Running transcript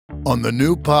On the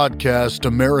new podcast,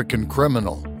 American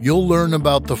Criminal, you'll learn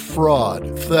about the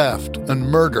fraud, theft, and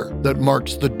murder that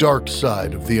marks the dark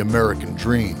side of the American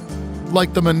dream.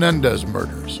 Like the Menendez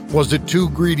murders. Was it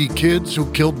two greedy kids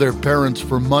who killed their parents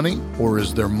for money, or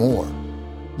is there more?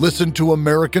 Listen to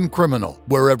American Criminal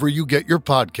wherever you get your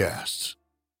podcasts.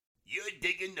 You're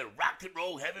digging the Rock and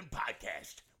Roll Heaven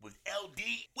podcast with LD,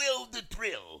 Will the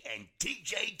Thrill, and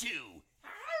TJ2.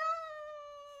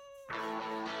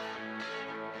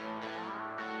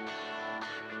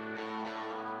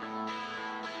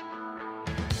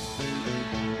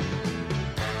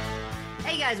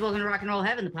 Hey guys, welcome to Rock and Roll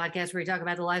Heaven, the podcast where we talk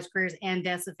about the lives, careers, and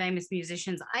deaths of famous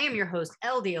musicians. I am your host,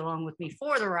 LD. Along with me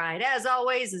for the ride, as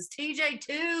always, is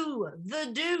TJ2,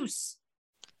 the Deuce.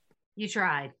 You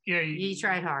tried. Yeah, you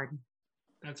tried hard.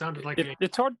 That sounded like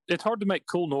it's hard. It's hard to make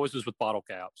cool noises with bottle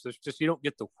caps. There's just, you don't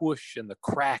get the whoosh and the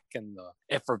crack and the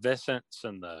effervescence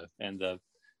and the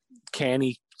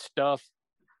canny stuff.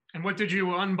 And what did you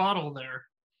unbottle there?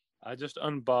 I just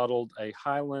unbottled a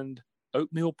Highland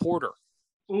oatmeal porter.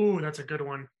 Ooh, that's a good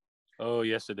one. Oh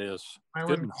yes, it is.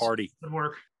 Highland, good and hearty. Good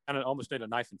work. And I almost need a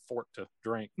knife and fork to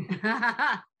drink.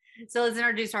 So let's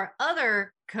introduce our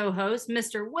other co-host,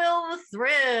 Mr. Will the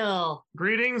Thrill.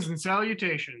 Greetings and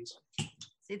salutations.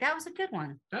 See, that was a good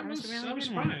one. That was a really I was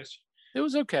good one. surprised. It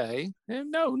was okay.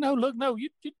 No, look, no, you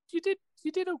did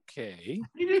okay.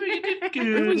 You did It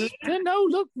good.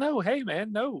 was, no, hey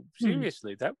man, no,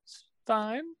 seriously, that was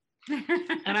fine.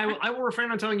 And I will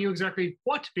refrain on telling you exactly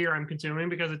what beer I'm consuming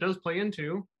because it does play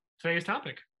into today's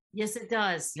topic. Yes, it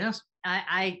does. Yes.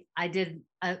 I did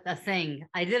a thing.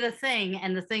 I did a thing,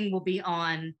 and the thing will be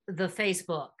on the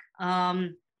Facebook.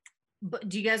 But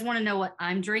do you guys want to know what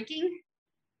I'm drinking?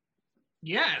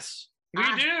 Yes, we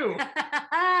do.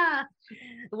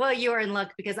 Well, you are in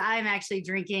luck because I'm actually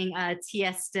drinking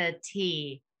Tiesta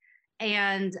tea.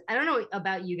 And I don't know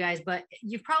about you guys, but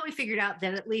you've probably figured out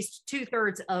that at least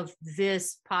 2/3 of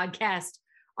this podcast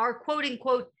are quote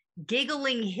unquote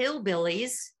giggling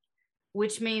hillbillies,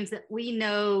 which means that we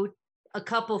know a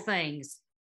couple things.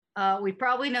 We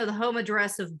probably know the home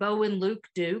address of Bo and Luke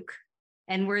Duke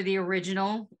and where the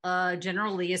original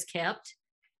General Lee is kept.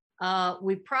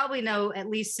 We probably know at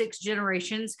least 6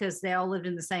 generations because they all lived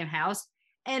in the same house.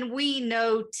 And we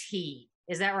know T.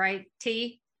 Is that right?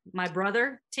 T? My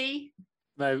brother, T?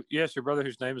 No, yes, your brother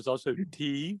whose name is also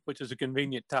T, which is a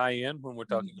convenient tie-in when we're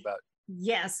talking about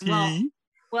Yes. tea.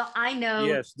 Well, I know.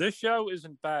 Yes, this show is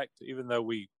in fact, even though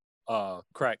we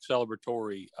crack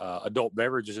celebratory adult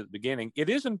beverages at the beginning,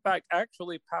 it is in fact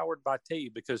actually powered by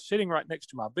tea because sitting right next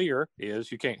to my beer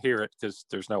is, you can't hear it because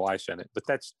there's no ice in it, but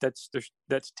that's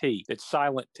tea. It's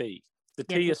silent tea. The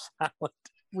tea is silent.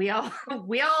 We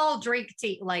all drink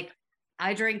tea. Like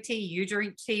I drink tea, you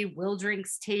drink tea, Will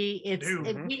drinks tea.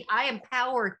 I am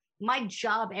powered. My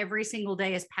job every single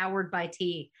day is powered by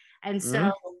tea. And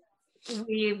so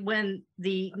when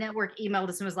the network emailed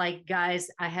us and was like, guys,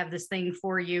 I have this thing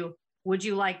for you. Would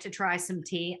you like to try some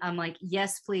tea? I'm like,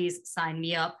 yes, please sign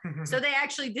me up. So they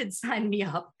actually did sign me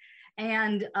up,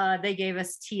 and they gave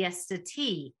us Tiesta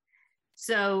tea.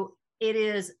 So it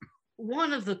is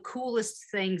one of the coolest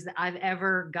things that I've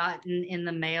ever gotten in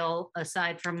the mail,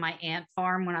 aside from my ant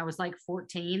farm when I was like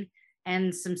 14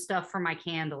 and some stuff for my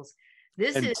candles.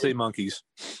 This and is sea monkeys.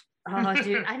 Oh,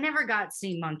 dude, I never got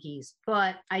sea monkeys,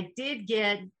 but I did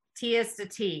get Tiesta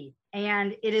tea,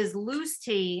 and it is loose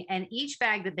tea. And each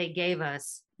bag that they gave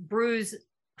us brews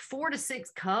 4 to 6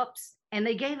 cups, and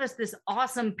they gave us this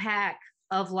awesome pack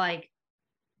of like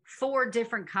 4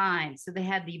 different kinds. So they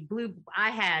had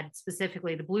I had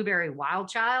specifically the blueberry wild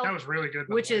child. That was really good.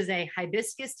 Which is a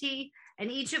hibiscus tea.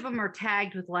 And each of them are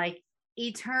tagged with like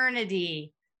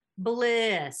eternity,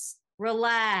 bliss,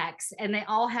 relax. And they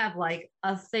all have like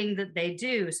a thing that they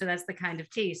do. So that's the kind of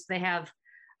tea. So they have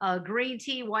green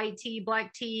tea, white tea,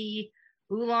 black tea,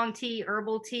 oolong tea,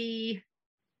 herbal tea.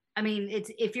 I mean,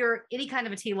 if you're any kind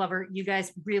of a tea lover, you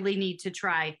guys really need to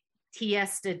try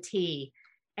Tiesta tea.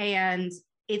 And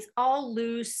it's all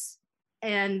loose,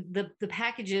 and the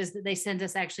packages that they sent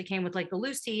us actually came with like the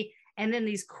loose tea and then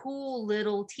these cool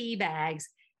little tea bags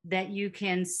that you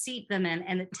can seat them in,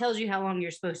 and it tells you how long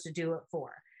you're supposed to do it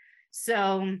for.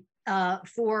 So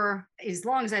for as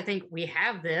long as I think we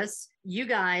have this, you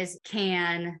guys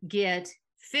can get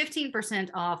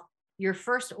 15% off your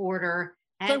first order.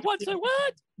 Say what?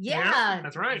 Yeah,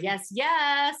 that's right.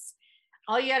 Yes.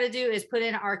 All you got to do is put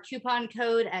in our coupon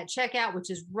code at checkout, which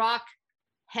is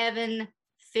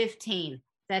RockHeaven15.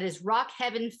 That is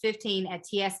RockHeaven15 at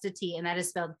Tiesta Tea, and that is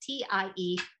spelled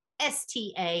TIESTA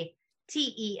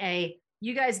TEA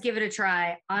you guys give it a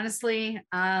try. Honestly,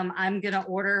 I'm gonna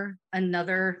order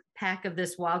another pack of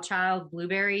this Wild Child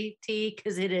blueberry tea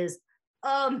because it is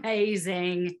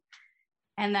amazing.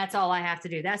 And that's all I have to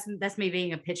do. That's me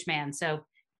being a pitch man. So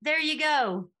there you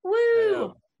go.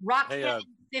 Woo! Rockhead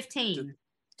 15.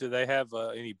 Do they have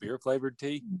any beer flavored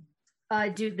tea?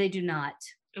 They do not.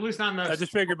 At least not in I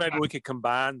just figured maybe we could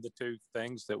combine the two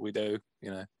things that we do.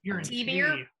 Tea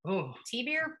beer. Oh, Tea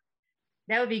beer.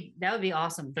 That would be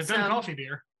awesome. they've done coffee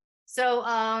beer. So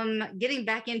getting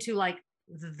back into like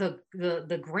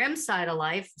the grim side of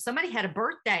life, somebody had a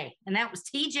birthday, and that was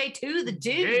TJ2 the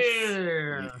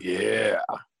Dude. Yeah.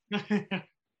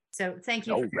 So thank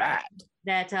you. All right.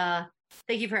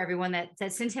 Thank you for everyone that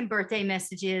sent him birthday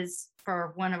messages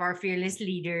for one of our fearless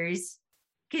leaders,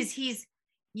 because he's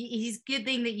good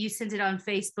thing that you sent it on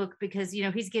Facebook, because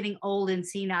he's getting old and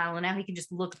senile, and now he can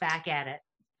just look back at it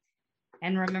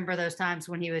and remember those times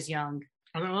when he was young.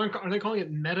 Are they calling it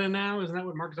meta now? Isn't that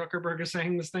what Mark Zuckerberg is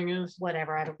saying this thing is?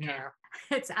 Whatever, I don't care.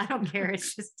 I don't care.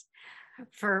 It's just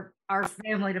for our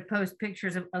family to post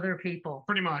pictures of other people.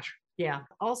 Pretty much. Yeah.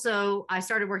 Also, I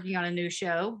started working on a new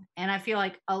show, and I feel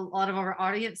like a lot of our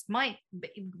audience might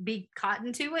be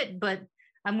cotton to it, but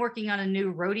I'm working on a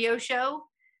new rodeo show.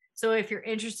 So if you're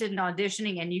interested in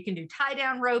auditioning, and you can do tie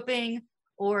down roping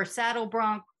or saddle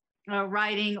bronc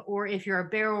riding, or if you're a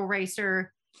barrel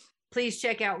racer, please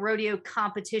check out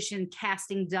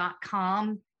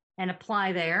rodeocompetitioncasting.com and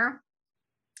apply there.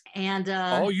 And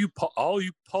all you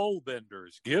pole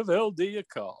benders, give LD a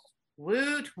call.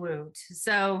 Woot woot.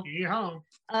 So yeah.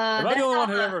 Am I the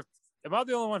only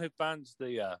one who finds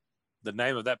the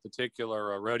name of that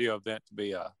particular rodeo event to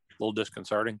be a little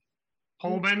disconcerting?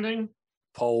 Pole bending.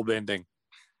 Pole bending.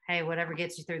 Hey, whatever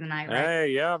gets you through the night, right?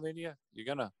 Hey, yeah. I mean, yeah.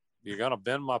 You're gonna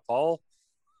bend my pole.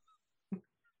 I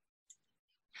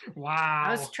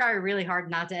Wow. was trying really hard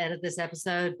not to edit this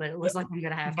episode, but it looks like I'm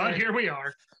gonna have to. But here we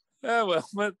are. Yeah, well,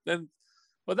 but that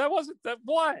wasn't that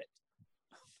what?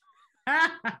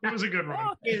 It was a good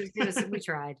one.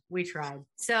 We tried.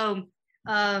 So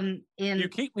you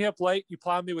keep me up late, you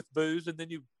ply me with booze, and then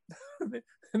you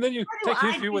take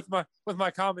issue with my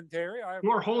commentary.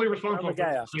 You are wholly responsible.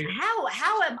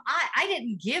 How am I? I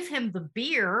didn't give him the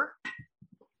beer.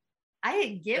 I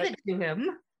didn't give it to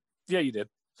him. Yeah, you did.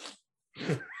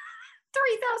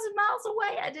 3,000 miles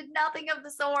away. I did nothing of the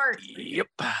sort. Yep.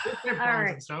 All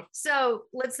right. So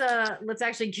let's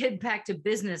actually get back to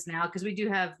business now, because we do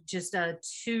have just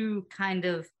two kind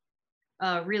of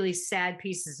really sad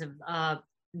pieces of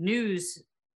news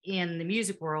in the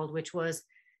music world, which was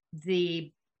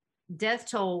the death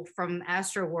toll from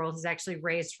Astroworld has actually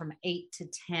raised from 8 to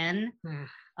 10.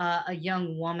 A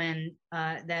young woman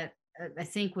that I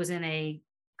think was in a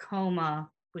coma,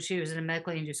 but she was in a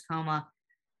medically induced coma,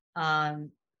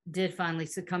 did finally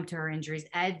succumb to her injuries,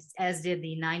 as did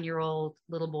the 9-year-old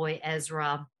little boy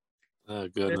Ezra. Oh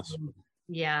goodness.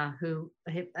 Who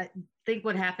I think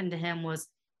what happened to him was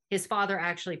his father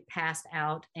actually passed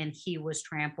out, and he was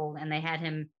trampled, and they had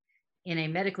him in a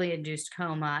medically induced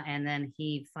coma, and then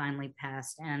he finally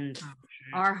passed. And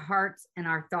our hearts and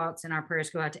our thoughts and our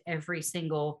prayers go out to every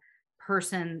single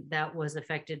person that was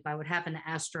affected by what happened to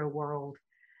Astroworld.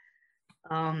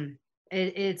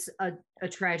 It's a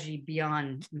tragedy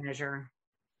beyond measure.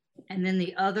 And then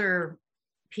the other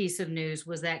piece of news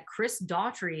was that Chris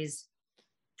Daughtry's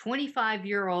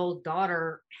 25-year-old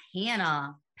daughter,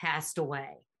 Hannah, passed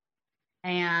away.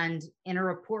 And in a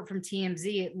report from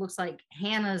TMZ, it looks like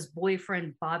Hannah's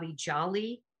boyfriend, Bobby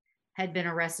Jolly, had been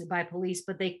arrested by police,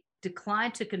 but they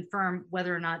declined to confirm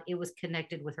whether or not it was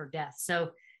connected with her death.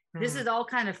 So this is all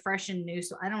kind of fresh and new.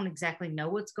 So I don't exactly know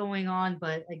what's going on.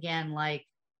 But again, like,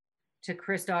 to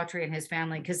Chris Daughtry and his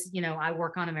family, because, I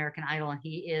work on American Idol, and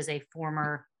he is a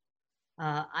former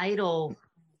Idol,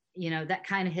 that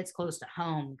kind of hits close to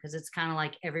home, because it's kind of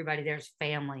like everybody there's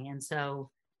family. And so,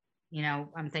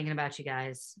 I'm thinking about you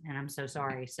guys, and I'm so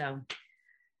sorry. So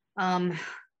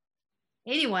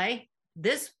anyway,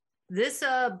 this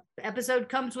episode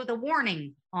comes with a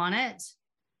warning on it.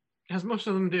 As most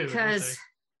of them do. Because,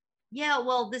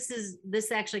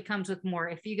 this actually comes with more.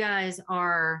 If you guys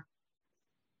are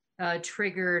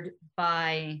triggered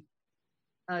by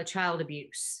child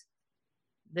abuse,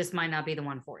 this might not be the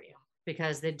one for you,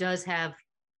 because it does have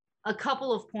a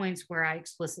couple of points where I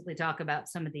explicitly talk about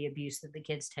some of the abuse that the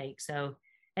kids take. So,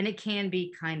 and it can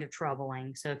be kind of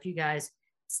troubling. So if you guys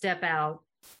step out,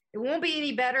 it won't be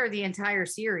any better the entire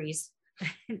series.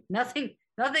 Nothing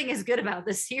is good about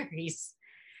this series.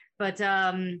 But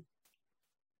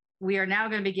we are now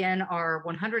going to begin our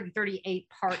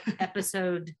 138-part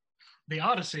episode, The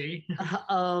Odyssey,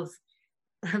 of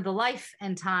the life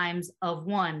and times of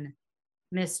one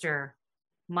Mr.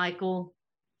 Michael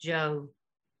Joe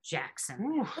Jackson.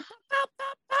 Ooh.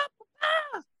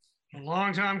 A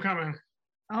long time coming.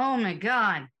 Oh my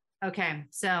God. Okay,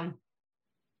 so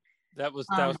That was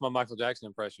my Michael Jackson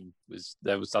impression.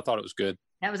 I thought it was good.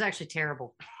 that was actually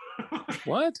terrible.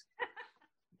 What?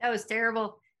 That was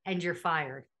terrible, and you're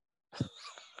fired.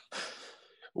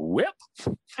 Whip.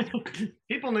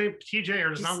 People named TJ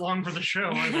are just not long for the show,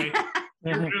 are they?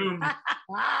 You're doomed.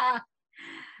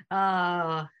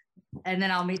 And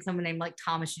then I'll meet someone named like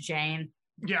Thomas Jane.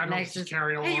 Yeah, no, Next just is,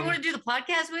 carry along. hey, you want to do the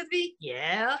podcast with me?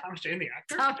 Yeah. Thomas Jane, the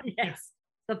actor? Yes,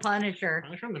 the Punisher.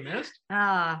 Punisher from The Mist?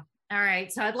 All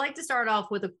right. So I'd like to start off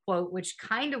with a quote, which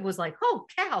kind of was like, "Oh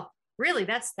cow, really?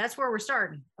 That's where we're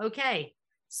starting." Okay.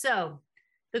 So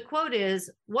the quote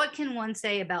is, "What can one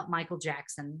say about Michael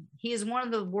Jackson? He is one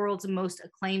of the world's most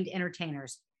acclaimed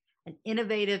entertainers, an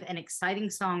innovative and exciting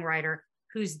songwriter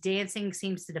whose dancing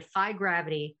seems to defy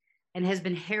gravity and has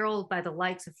been heralded by the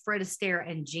likes of Fred Astaire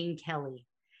and Gene Kelly.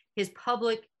 His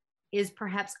public is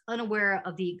perhaps unaware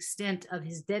of the extent of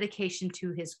his dedication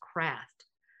to his craft.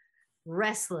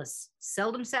 Restless,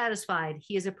 seldom satisfied,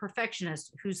 he is a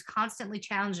perfectionist who's constantly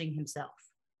challenging himself.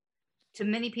 To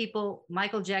many people,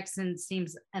 Michael Jackson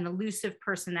seems an elusive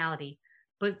personality,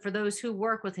 but for those who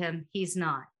work with him, he's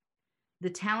not. The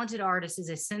talented artist is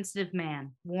a sensitive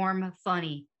man, warm,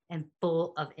 funny, and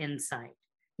full of insight."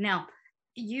 Now,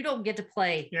 you don't get to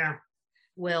play Yeah.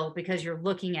 Will because you're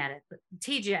looking at it. But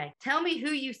TJ, tell me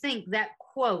who you think that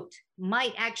quote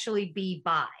might actually be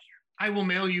by. I will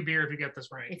mail you beer if you get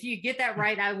this right. If you get that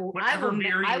right, I will. Whatever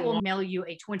beer I you will want. mail you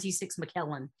a 26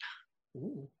 McKellen.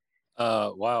 Ooh.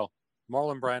 Wow.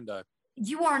 Marlon Brando.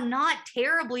 You are not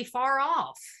terribly far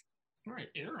off. All right,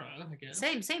 era, I guess.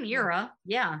 Same era.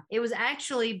 Yeah, it was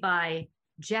actually by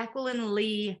Jacqueline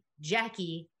Lee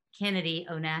Jackie Kennedy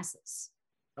Onassis.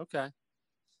 Okay.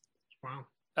 Wow.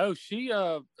 Oh, she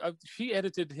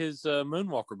edited his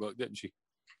Moonwalker book, didn't she?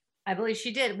 I believe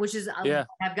she did, which is Yeah.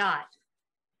 I've got.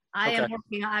 I Okay. am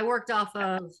working. I worked off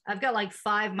of. I've got like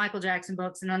 5 Michael Jackson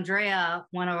books, and Andrea,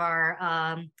 one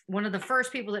of the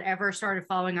first people that ever started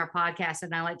following our podcast,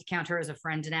 and I like to count her as a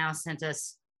friend now, sent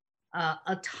us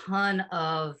a ton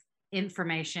of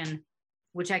information,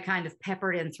 which I kind of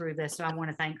peppered in through this. So I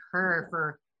want to thank her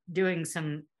for doing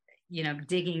some,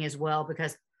 digging as well,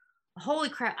 because holy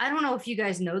crap, I don't know if you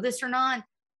guys know this or not,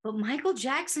 but Michael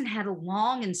Jackson had a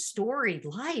long and storied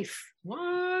life.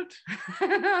 What?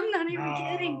 I'm not even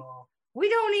kidding. No. We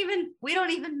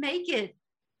don't even make it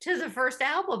to the first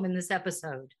album in this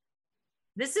episode.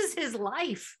 This is his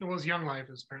life. Well, his young life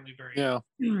is apparently very. Yeah.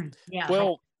 Yeah.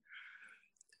 Well,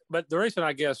 but the reason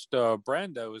I guessed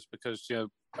Brando is because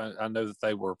I know that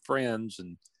they were friends,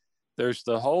 and there's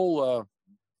the whole.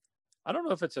 I don't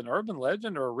know if it's an urban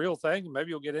legend or a real thing. Maybe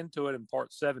you'll get into it in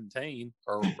part 17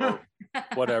 or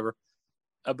whatever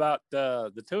about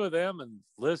the two of them and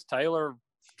Liz Taylor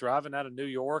driving out of New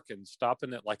York and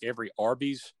stopping at like every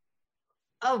Arby's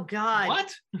Oh God.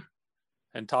 What?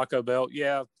 and Taco Bell.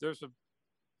 Yeah, there's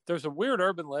a weird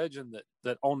urban legend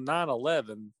that on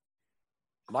 9/11,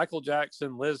 Michael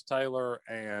Jackson, Liz Taylor,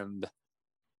 and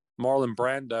Marlon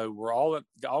Brando were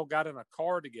all got in a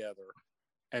car together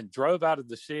and drove out of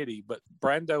the city, but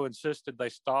Brando insisted they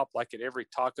stop like at every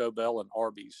Taco Bell and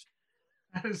Arby's.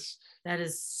 That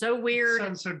is so weird.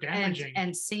 Sounds so damaging.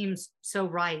 and seems so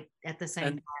right at the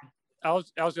same time. I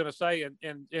was going to say,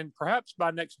 and perhaps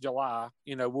by next July,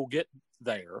 we'll get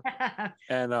there,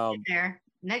 and There.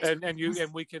 Next and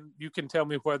you can tell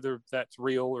me whether that's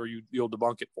real or you'll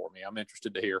debunk it for me. I'm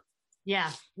interested to hear.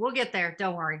 Yeah, we'll get there.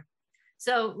 Don't worry.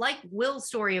 So, like Will's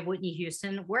story of Whitney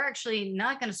Houston, we're actually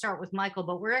not going to start with Michael,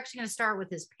 but we're actually going to start with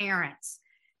his parents,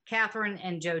 Catherine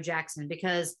and Joe Jackson,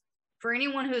 because for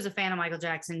anyone who is a fan of Michael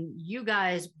Jackson, you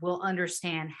guys will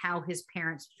understand how his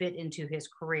parents fit into his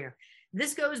career.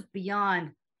 This goes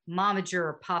beyond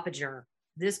momager, papager.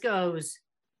 This goes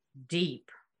deep.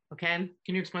 Okay.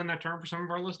 Can you explain that term for some of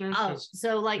our listeners? Oh, 'Cause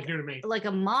so like it's new to me. like a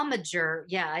momager.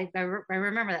 Yeah, I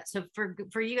remember that. So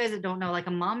for you guys that don't know, like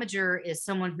a momager is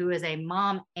someone who is a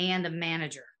mom and a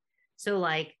manager. So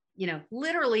like,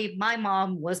 literally my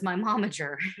mom was my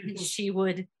momager. She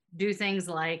would do things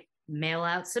like mail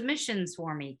out submissions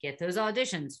for me, get those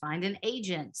auditions, find an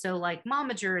agent. So like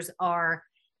momagers are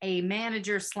a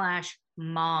manager /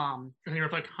 mom. And you're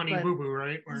like Honey But- Boo Boo,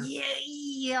 right? Or-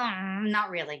 Yeah, not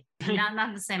really.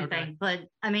 Not the same Okay. thing. But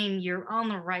I mean, you're on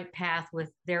the right path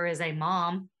with there is a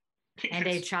mom and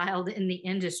a Yes. child in the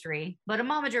industry. But a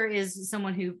momager is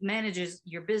someone who manages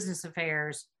your business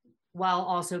affairs while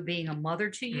also being a mother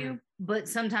to you. But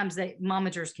sometimes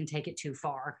momagers can take it too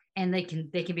far, and they can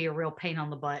be a real pain on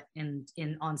the butt in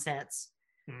on sets.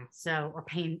 So, or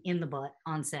pain in the butt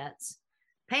on sets.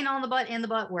 Pain on the butt, in the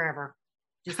butt, wherever.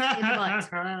 Just in the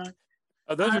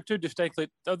butt. Those are two distinctly.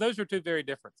 Those are two very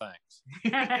different things.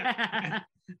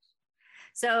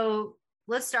 So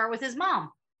let's start with his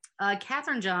mom.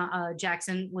 Catherine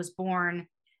Jackson was born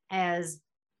as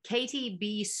Katie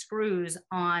B. Screws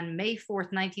on May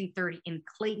 4th, 1930 in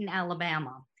Clayton,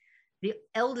 Alabama. The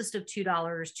eldest of two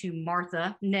daughters to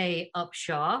Martha, née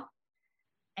Upshaw,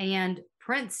 and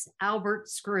Prince Albert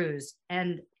Screws.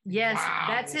 And yes,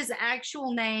 that's his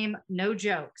actual name. No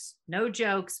jokes. No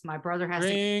jokes. My brother has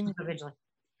Ring. to eventually.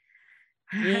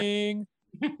 Ring.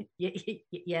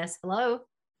 Yes. Hello.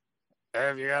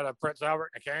 Have you got a Prince Albert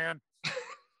in a can?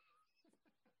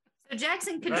 So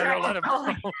Jackson Let contracted him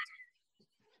polio. know.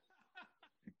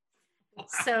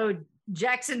 So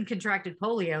Jackson contracted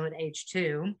polio at age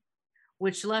 2,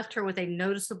 which left her with a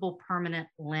noticeable permanent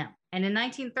limp. And in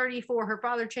 1934, her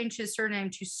father changed his surname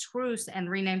to Screws and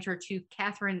renamed her to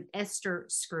Catherine Esther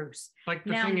Screws. Like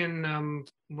the Now- thing in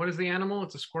what is the animal?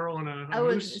 It's a squirrel and a Oh,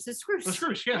 moose. it's a Screws. A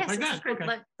spruce, yeah, Yes, like it's a that. Screws.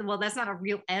 Okay. Well, that's not a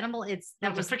real animal.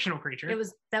 That was a fictional creature.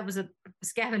 that was a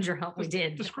scavenger hunt we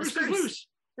did. The spruce is Screws. loose.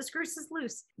 The Screws is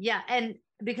loose. Yeah. And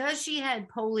because she had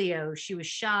polio, she was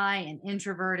shy and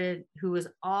introverted, who was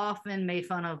often made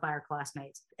fun of by her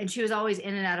classmates. And she was always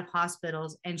in and out of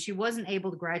hospitals, and she wasn't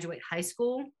able to graduate high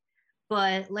school.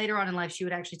 But later on in life, she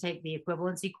would actually take the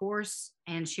equivalency course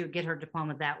and she would get her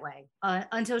diploma that way.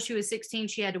 Until she was 16,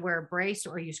 she had to wear a brace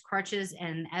or use crutches.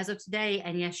 And as of today,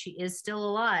 and yes, she is still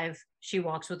alive, she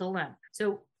walks with a limp.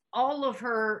 So all of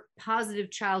her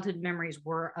positive childhood memories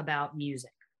were about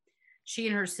music. She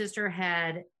and her sister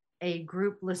had a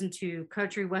group listen to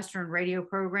country western radio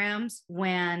programs.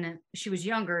 When she was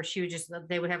younger,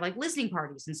 they would have like listening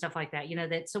parties and stuff like that,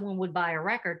 that someone would buy a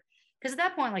record. Because at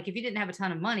that point, like if you didn't have a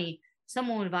ton of money,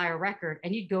 someone would buy a record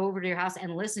and you'd go over to your house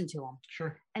and listen to them.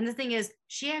 Sure. And the thing is,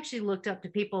 she actually looked up to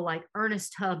people like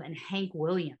Ernest Tubb and Hank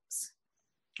Williams.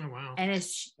 Oh, wow.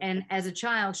 And as a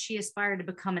child, she aspired to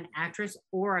become an actress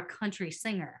or a country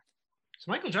singer.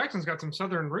 So Michael Jackson's got some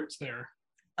Southern roots there.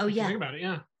 Oh If you yeah, think about it,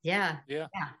 yeah. yeah.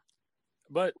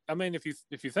 But I mean, if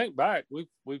you think back,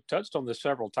 we've touched on this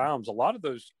several times. A lot of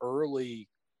those early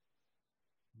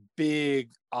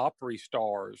big Opry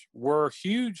stars were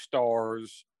huge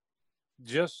stars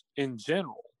just in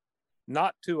general,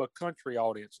 not to a country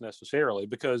audience necessarily,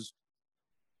 because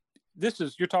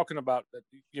you're talking about,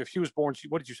 she was born,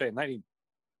 what did you say, in the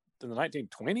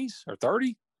 1920s or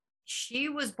 30? She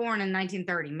was born in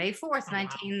 1930, May 4th,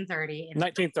 1930.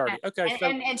 1930.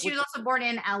 Okay. And she was also born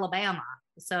in Alabama.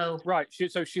 So right.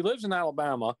 She lives in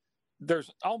Alabama. There's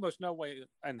almost no way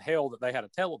in hell that they had a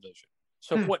television.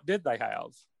 So what did they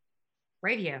have?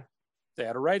 Radio. They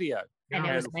had a radio. And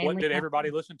And what did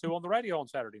everybody listen to on the radio on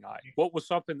Saturday night? What was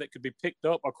something that could be picked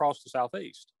up across the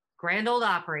Southeast? Grand Ole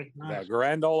Opry. The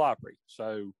Grand Ole Opry.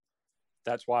 So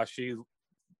that's why she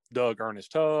dug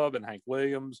Ernest Tubb and Hank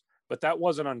Williams. But that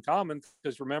wasn't uncommon,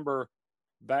 because remember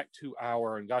back to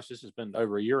and gosh, this has been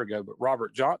over a year ago, but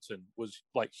Robert Johnson was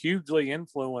like hugely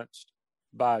influenced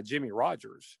by Jimmy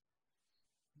Rogers.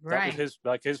 Right. That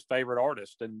was his favorite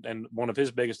artist and one of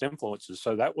his biggest influences.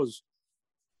 So that was,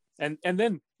 and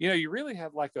then, you really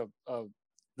have like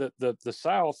the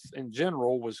South in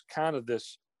general was kind of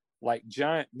this like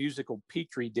giant musical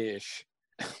petri dish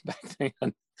back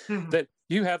then, that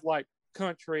you had like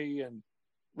country and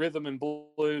rhythm and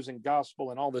blues and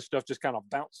gospel and all this stuff just kind of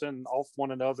bouncing off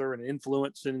one another and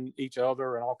influencing each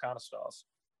other and all kind of stuff.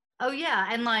 Oh yeah,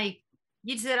 and like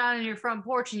you'd sit out on your front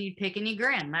porch and you'd pick and you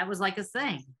grin. That was like a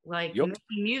thing, like making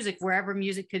music wherever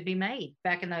music could be made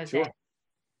back in those days.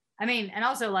 I mean, and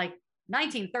also like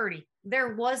 1930,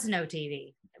 there was no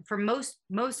TV. For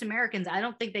most Americans, I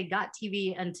don't think they got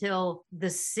TV until the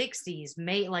 60s,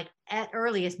 like at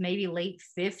earliest, maybe late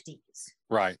 50s.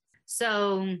 Right.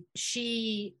 So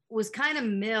she was kind of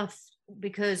miffed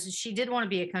because she did want to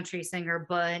be a country singer,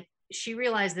 but she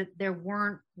realized that there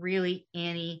weren't really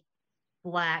any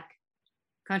Black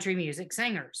country music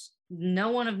singers. No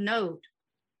one of note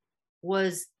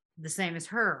was the same as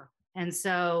her. And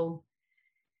so,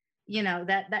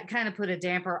 that kind of put a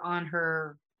damper on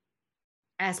her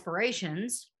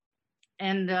aspirations.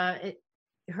 And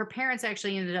her parents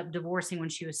actually ended up divorcing when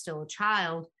she was still a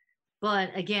child. But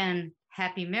again,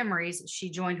 happy memories. She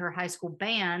joined her high school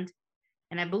band,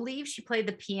 and I believe she played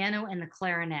the piano and the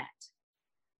clarinet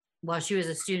while she was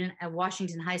a student at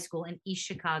Washington High School in East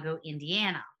Chicago,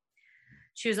 Indiana.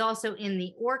 She was also in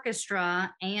the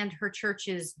orchestra and her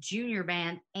church's junior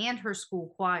band and her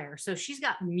school choir. So she's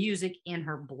got music in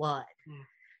her blood.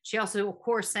 She also, of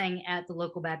course, sang at the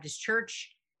local Baptist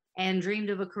church and dreamed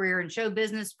of a career in show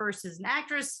business, first as an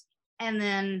actress and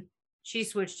then she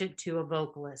switched it to a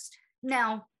vocalist.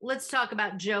 Now, let's talk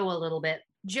about Joe a little bit.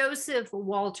 Joseph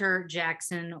Walter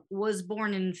Jackson was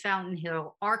born in Fountain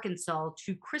Hill, Arkansas,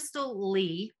 to Crystal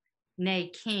Lee,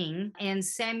 née King, and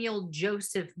Samuel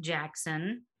Joseph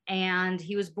Jackson. And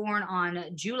he was born on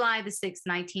July the 6th,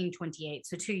 1928,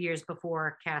 so 2 years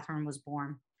before Catherine was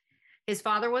born. His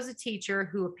father was a teacher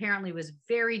who apparently was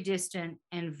very distant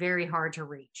and very hard to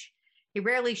reach. He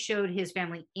rarely showed his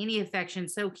family any affection,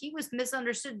 so he was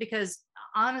misunderstood because,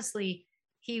 honestly,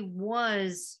 he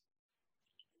was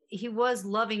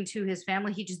loving to his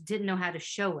family. He just didn't know how to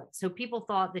show it. So people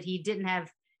thought that he didn't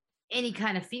have any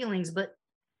kind of feelings, but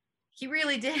he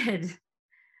really did.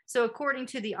 So according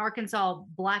to the Arkansas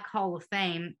Black Hall of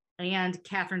Fame and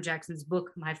Catherine Jackson's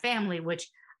book, My Family, which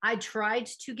I tried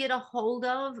to get a hold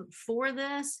of for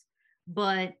this,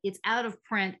 but it's out of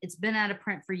print. It's been out of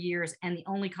print for years, and the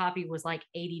only copy was like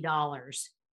 $80.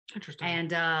 Interesting.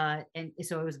 And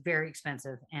so it was very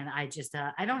expensive, and I just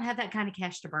I don't have that kind of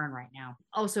cash to burn right now.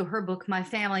 Also, her book, My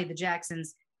Family, the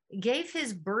Jacksons, gave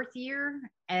his birth year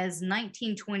as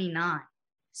 1929.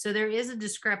 So there is a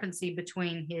discrepancy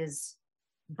between his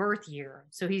birth year.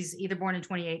 So he's either born in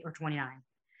 28 or 29.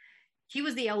 He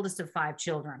was the eldest of 5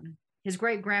 children. His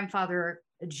great-grandfather,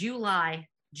 July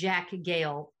Jack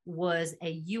Gale, was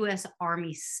a U.S.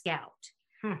 Army scout.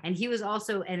 And he was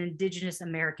also an Indigenous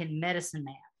American medicine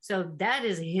man. So that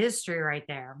is history right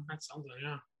there. That sounds like,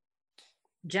 yeah.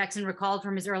 Jackson recalled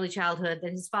from his early childhood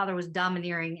that his father was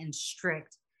domineering and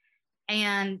strict.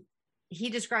 And he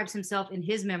describes himself in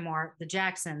his memoir, The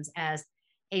Jacksons, as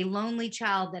a lonely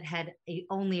child that had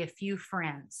only a few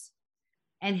friends.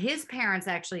 And his parents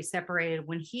actually separated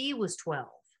when he was 12.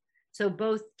 So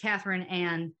both Catherine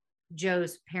and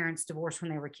Joe's parents divorced when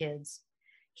they were kids.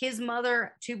 His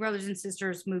mother, 2 brothers and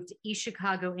sisters, moved to East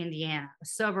Chicago, Indiana, a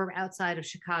suburb outside of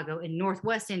Chicago in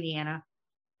Northwest Indiana,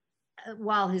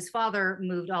 while his father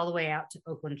moved all the way out to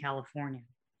Oakland, California.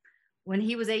 When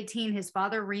he was 18, his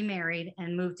father remarried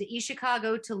and moved to East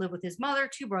Chicago to live with his mother,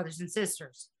 2 brothers and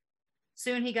sisters.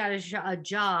 Soon he got a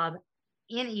job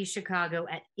in East Chicago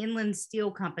at Inland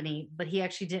Steel Company, but he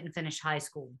actually didn't finish high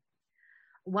school.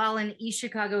 While in East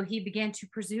Chicago, he began to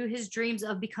pursue his dreams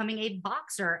of becoming a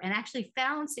boxer and actually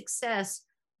found success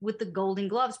with the Golden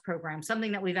Gloves program,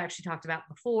 something that we've actually talked about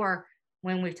before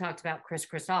when we've talked about Chris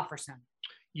Christopherson.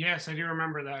 Yes, I do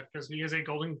remember that because he is a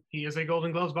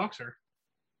Golden Gloves boxer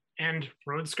and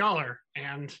Rhodes Scholar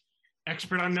and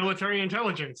expert on military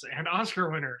intelligence and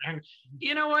Oscar winner. And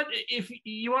you know what? If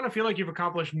you want to feel like you've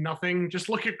accomplished nothing, just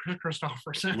look at Chris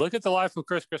Christopherson. Look at the life of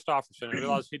Chris Christopherson and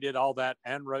realize he did all that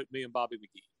and wrote Me and Bobby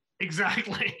McGee.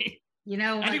 Exactly. You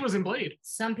know, and he was in Blade.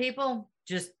 Some people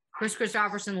just Chris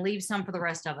Christopherson leaves some for the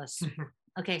rest of us.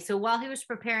 Okay, so while he was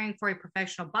preparing for a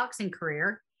professional boxing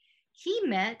career, he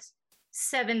met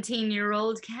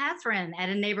 17-year-old Catherine at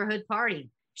a neighborhood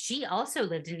party. She also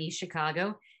lived in East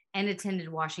Chicago and attended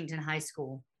Washington High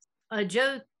School.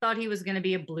 Joe thought he was going to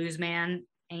be a blues man,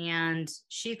 and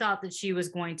she thought that she was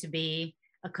going to be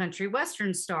a country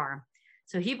western star.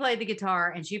 So he played the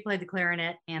guitar and she played the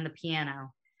clarinet and the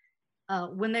piano.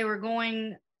 When they were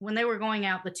going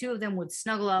out, the 2 of them would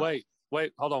snuggle up.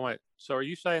 Wait, hold on, wait. So are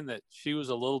you saying that she was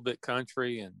a little bit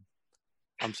country and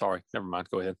I'm sorry, never mind,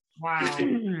 go ahead. Wow.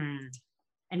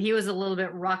 And he was a little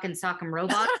bit rock and sock and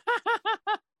robot.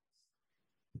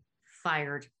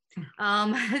 Fired.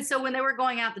 So when they were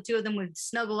going out, the 2 of them would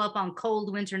snuggle up on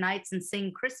cold winter nights and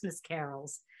sing Christmas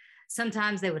carols.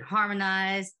 Sometimes they would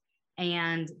harmonize,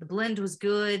 and the blend was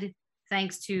good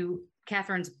thanks to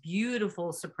Catherine's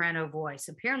beautiful soprano voice.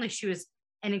 Apparently she was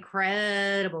an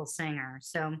incredible singer.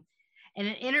 So in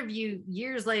an interview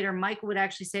years later, Michael would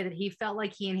actually say that he felt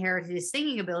like he inherited his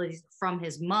singing abilities from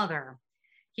his mother.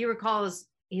 He recalls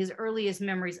his earliest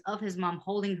memories of his mom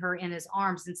holding her in his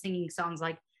arms and singing songs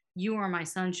like You Are My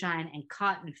Sunshine and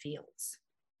Cotton Fields.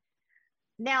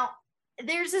 Now,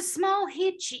 there's a small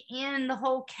hitch in the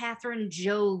whole Catherine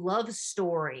Joe love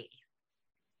story.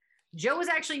 Joe was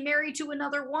actually married to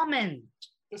another woman.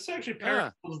 This actually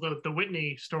parallels the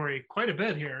Whitney story quite a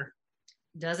bit here.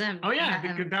 Doesn't? Oh yeah,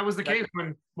 because that was the case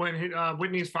when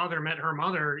Whitney's father met her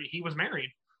mother. He was married.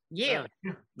 Yeah.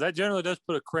 That generally does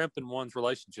put a crimp in one's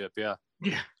relationship. Yeah.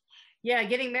 Yeah.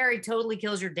 Getting married totally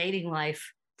kills your dating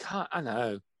life. God, I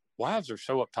know. Wives are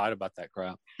so uptight about that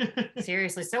crap.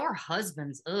 Seriously. So are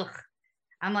husbands. Ugh.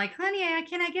 I'm like, honey,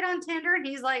 can I get on Tinder? And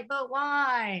he's like, but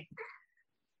why?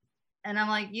 And I'm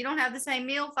like, you don't have the same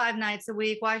meal 5 nights a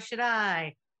week. Why should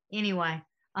I? Anyway.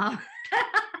 What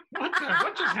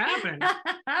just happened?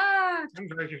 I'm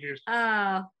very confused.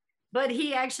 But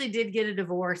he actually did get a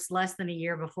divorce less than a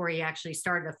year before he actually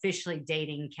started officially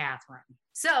dating Catherine.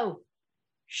 So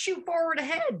shoot forward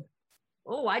ahead.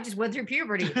 Oh, I just went through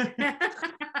puberty. Did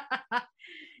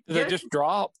they just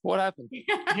drop? What happened?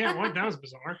 Yeah, what? That was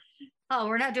bizarre. Oh,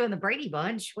 we're not doing the Brady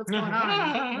Bunch. What's going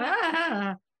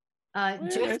on?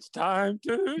 It's time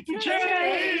to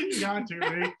Change. Got to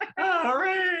be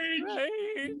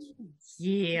change.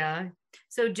 Yeah.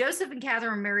 So Joseph and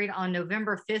Catherine were married on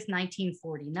November 5th,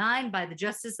 1949 by the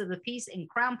Justice of the Peace in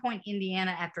Crown Point,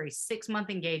 Indiana after a 6-month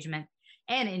engagement.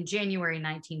 And in January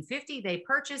 1950, they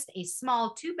purchased a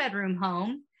small 2-bedroom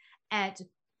home at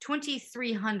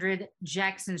 2300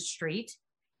 Jackson Street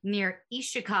near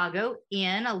East Chicago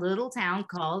in a little town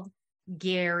called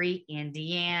Gary,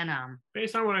 Indiana.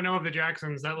 Based on what I know of the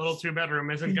Jacksons, that little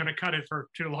 2-bedroom isn't going to cut it for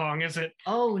too long, is it?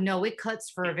 Oh, no, it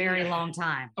cuts for a very long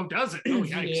time. Oh, does it? Oh,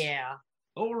 yikes. Yeah.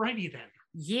 Alrighty then.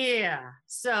 Yeah.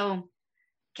 So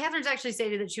Catherine's actually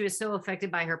stated that she was so affected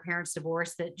by her parents'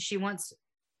 divorce that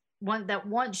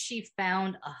once she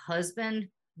found a husband,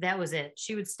 that was it.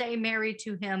 She would stay married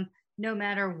to him no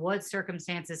matter what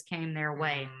circumstances came their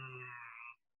way.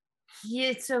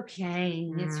 It's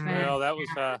okay. It's fine. Well, that was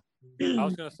I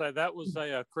was going to say that was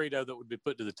a credo that would be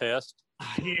put to the test.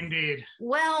 Indeed.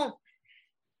 Well,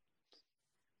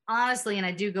 honestly, and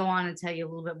I do go on and tell you a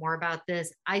little bit more about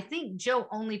this. I think Joe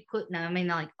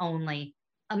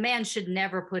a man should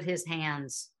never put his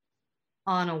hands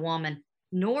on a woman,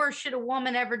 nor should a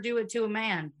woman ever do it to a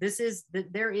man.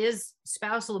 There is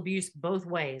spousal abuse both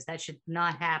ways. That should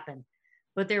not happen.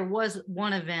 But there was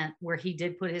one event where he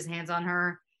did put his hands on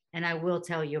her, and I will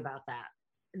tell you about that.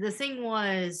 The thing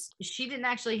was, she didn't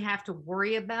actually have to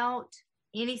worry about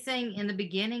anything in the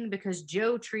beginning because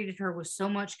Joe treated her with so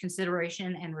much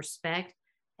consideration and respect,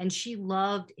 and she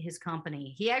loved his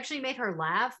company. He actually made her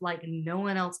laugh like no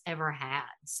one else ever had.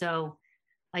 So,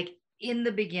 like, in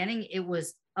the beginning, it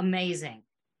was amazing,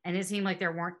 and it seemed like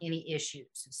there weren't any issues.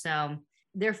 So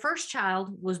their first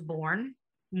child was born,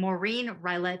 Maureen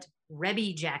Rylette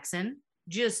Rebby Jackson,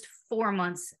 just 4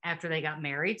 months after they got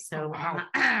married. So,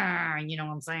 you know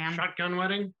what I'm saying? Shotgun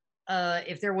wedding?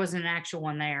 If there wasn't an actual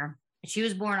one there. She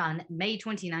was born on May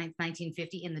 29th,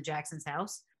 1950 in the Jackson's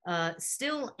house.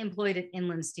 Still employed at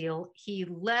Inland Steel, he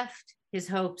left his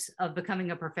hopes of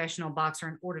becoming a professional boxer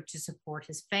in order to support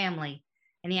his family.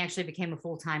 And he actually became a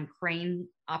full-time crane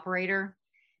operator.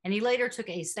 And he later took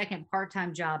a second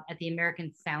part-time job at the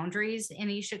American Foundries in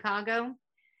East Chicago.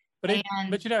 But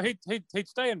he'd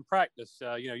stay in practice,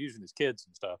 using his kids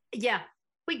and stuff. Yeah,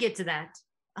 we get to that.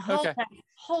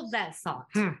 Hold that thought.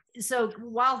 So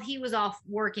while he was off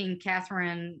working,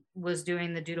 Catherine was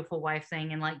doing the dutiful wife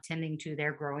thing and like tending to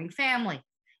their growing family.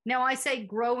 Now I say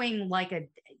growing like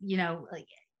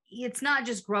it's not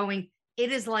just growing.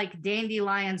 It is like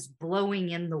dandelions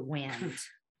blowing in the wind.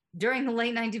 During the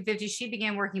late 1950s, she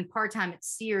began working part-time at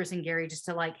Sears in Gary just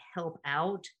to like help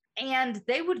out. And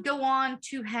they would go on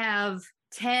to have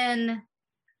 10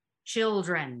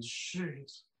 children.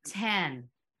 Jeez. 10.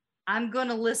 I'm going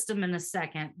to list them in a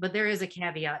second, but there is a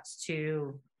caveat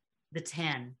to the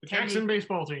 10. The Jackson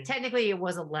baseball team. Technically, it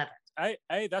was 11.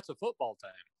 Hey, that's a football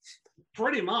team.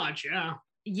 Pretty much, yeah.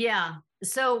 Yeah.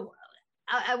 So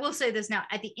I will say this now.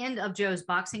 At the end of Joe's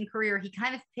boxing career, he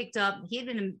kind of picked up, he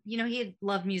had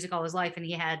loved music all his life, and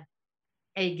he had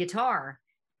a guitar.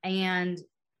 And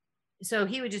so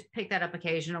he would just pick that up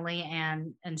occasionally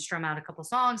and strum out a couple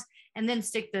songs and then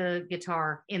stick the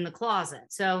guitar in the closet.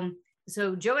 So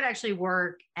Joe would actually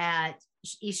work at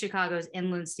East Chicago's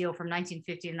Inland Steel from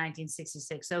 1950 to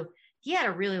 1966. So he had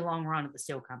a really long run at the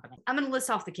steel company. I'm going to list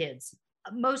off the kids.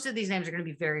 Most of these names are going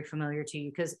to be very familiar to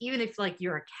you because even if like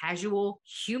you're a casual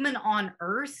human on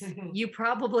earth, you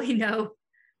probably know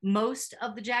most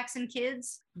of the Jackson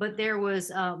kids. But there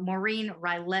was Maureen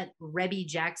Rylette Rebby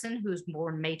Jackson, who was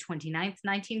born May 29th,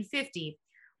 1950.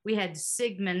 We had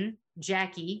Sigmund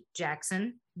Jackie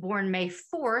Jackson, born May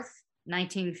 4th,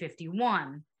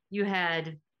 1951. You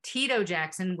had Tito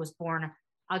Jackson, was born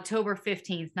October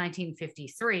 15th,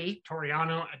 1953.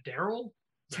 Toriano Ardero?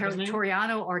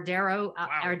 Toriano Ardero,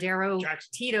 Ardero Jackson.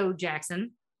 Tito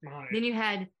Jackson. Right. Then you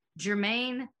had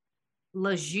Jermaine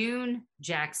Lejeune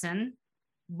Jackson,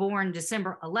 born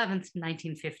December 11th,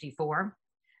 1954.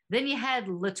 Then you had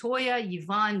Latoya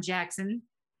Yvonne Jackson,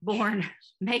 born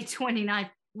May 29th. A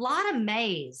lot of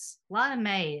Mays. Born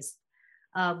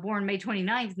May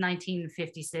 29th,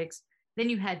 1956. Then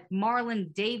you had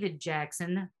Marlon David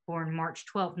Jackson, born March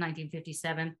 12th,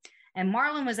 1957. And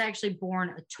Marlon was actually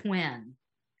born a twin.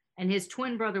 And his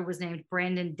twin brother was named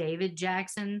Brandon David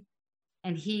Jackson.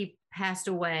 And he passed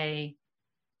away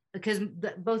because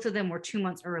both of them were 2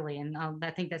 months early. And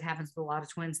I think that happens with a lot of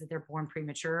twins, that they're born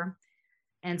premature.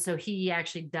 And so he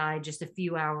actually died just a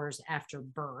few hours after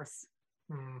birth.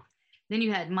 Then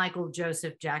you had Michael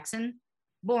Joseph Jackson,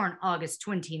 born August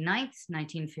 29th,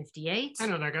 1958. I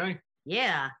know that guy.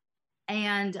 Yeah.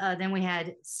 And then we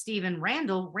had Stephen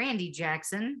Randy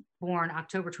Jackson, born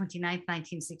October 29th,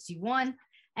 1961.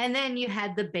 And then you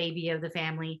had the baby of the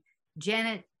family,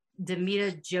 Janet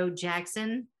Demita Joe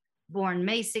Jackson, born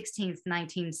May 16th,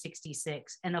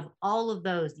 1966. And of all of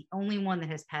those, the only one that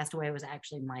has passed away was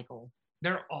actually Michael.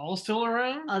 They're all still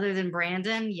around? Other than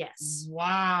Brandon, yes.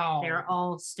 Wow. They're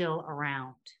all still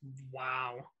around.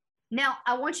 Wow. Now,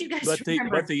 I want you guys to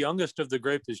remember. But the youngest of the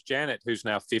group is Janet, who's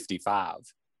now 55.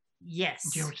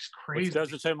 Yes. Yeah, which is crazy. Which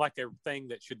doesn't seem like a thing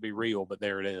that should be real, but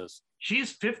there it is.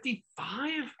 She's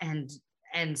 55?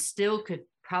 And still could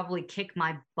probably kick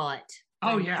my butt.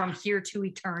 From here to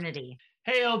eternity.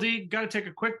 Hey, LD, got to take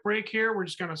a quick break here. We're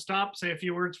just going to stop, say a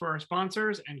few words for our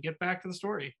sponsors, and get back to the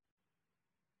story.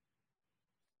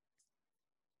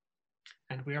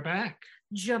 And we are back.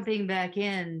 Jumping back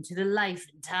into the life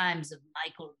and times of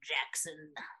Michael Jackson.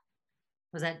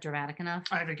 Was that dramatic enough?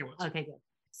 I think it was. Okay, good.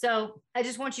 So I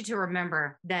just want you to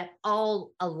remember that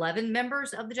all 11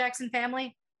 members of the Jackson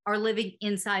family are living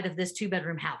inside of this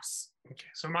 2-bedroom house. Okay,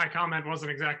 so my comment wasn't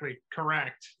exactly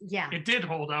correct. Yeah. It did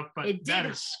hold up, but that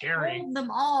is scary. Hold them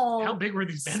all. How big were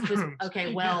these bedrooms?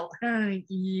 Okay, well,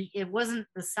 it wasn't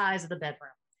the size of the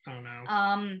bedroom. Oh,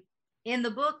 no. In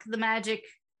the book, The Magic,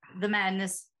 The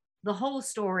Madness, the whole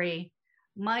story,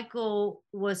 Michael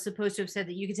was supposed to have said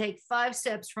that you could take 5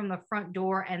 steps from the front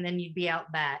door and then you'd be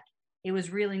out back. It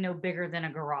was really no bigger than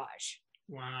a garage.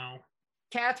 Wow.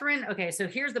 Catherine, okay, so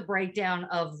here's the breakdown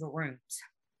of the rooms.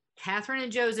 Catherine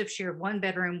and Joseph shared one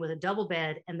bedroom with a double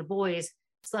bed, and the boys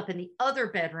slept in the other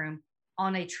bedroom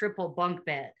on a triple bunk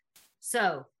bed.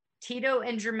 So Tito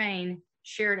and Jermaine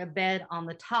shared a bed on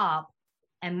the top,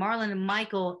 and Marlon and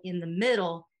Michael in the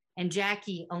middle, and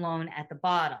Jackie alone at the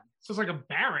bottom. So it's like a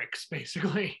barracks,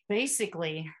 basically.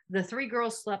 Basically, the 3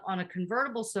 girls slept on a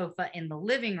convertible sofa in the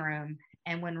living room,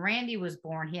 and when Randy was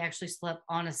born, he actually slept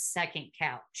on a second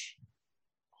couch.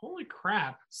 Holy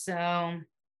crap. So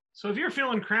if you're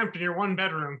feeling cramped in your one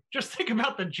bedroom, just think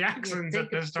about the Jacksons at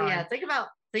this time. Yeah, think about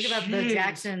the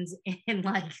Jacksons in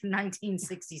like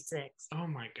 1966. Oh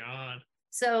my God.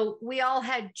 So we all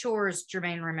had chores,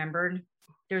 Jermaine remembered.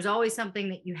 There's always something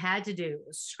that you had to do,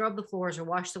 scrub the floors or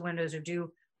wash the windows or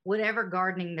do whatever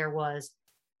gardening there was.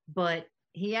 But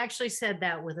he actually said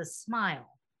that with a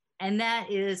smile. And that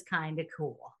is kind of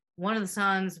cool. One of the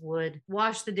sons would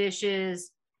wash the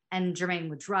dishes and Jermaine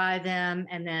would dry them.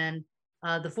 And then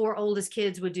the 4 oldest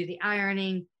kids would do the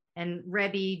ironing, and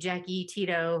Rebby, Jackie,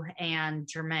 Tito, and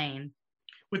Jermaine.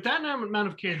 With that amount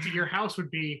of kids, your house would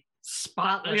be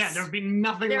spotless. Yeah, there would be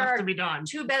nothing there left to be done.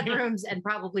 2 bedrooms and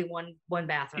probably one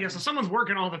bathroom. Yeah, so someone's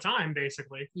working all the time,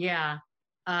 basically. Yeah.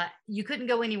 You couldn't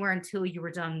go anywhere until you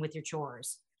were done with your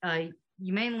chores.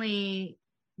 You mainly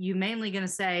going to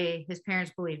say his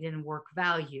parents believed in work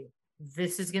value.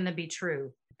 This is going to be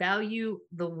true. Value,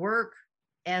 the work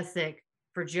ethic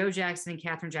for Joe Jackson and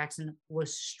Catherine Jackson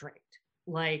was strict.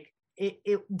 Like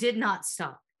it did not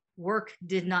stop. Work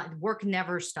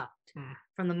never stopped.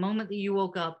 From the moment that you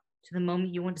woke up to the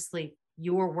moment you went to sleep,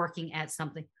 you were working at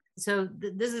something. So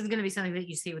this is going to be something that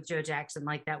you see with Joe Jackson,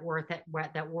 like that work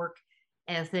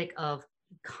ethic of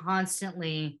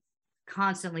constantly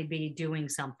be doing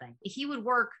something. He would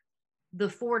work the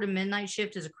 4 to midnight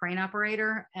shift as a crane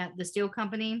operator at the steel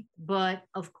company. But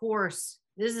of course,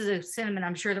 this is a sentiment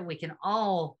I'm sure that we can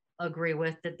all agree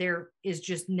with, that there is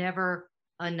just never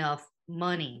enough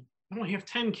money. Oh, you have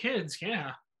 10 kids.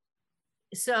 Yeah.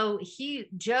 So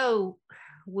Joe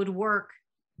would work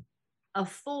a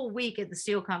full week at the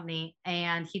steel company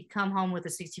and he'd come home with a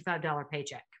 $65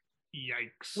 paycheck.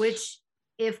 Yikes. Which,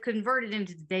 if converted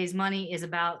into today's money, is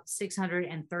about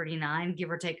 $639, give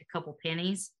or take a couple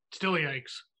pennies. Still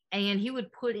yikes. And he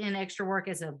would put in extra work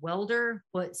as a welder,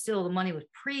 but still the money was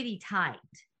pretty tight.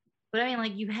 But I mean,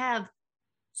 like, you have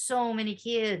so many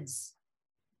kids.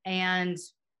 And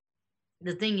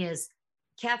the thing is,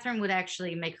 Catherine would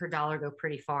actually make her dollar go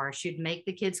pretty far. She'd make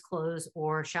the kids clothes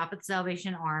or shop at the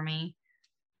Salvation Army.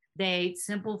 They ate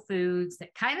simple foods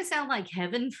that kind of sound like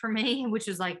heaven for me, which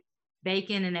is like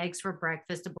bacon and eggs for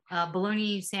breakfast,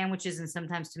 bologna sandwiches and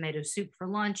sometimes tomato soup for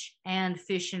lunch, and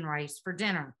fish and rice for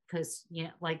dinner. Because,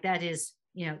 like that is,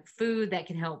 food that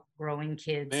can help growing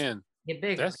kids get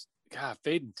bigger. That's, God,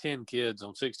 feeding 10 kids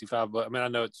on 65 bucks. I mean, I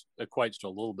know it equates to a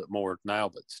little bit more now,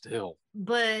 but still.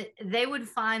 But they would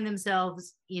find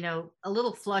themselves, a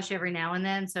little flush every now and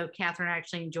then. So Catherine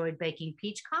actually enjoyed baking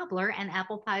peach cobbler and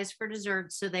apple pies for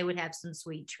dessert. So they would have some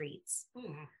sweet treats,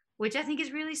 which I think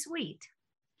is really sweet.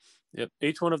 Yep.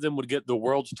 Each one of them would get the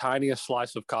world's tiniest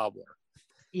slice of cobbler.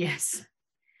 Yes.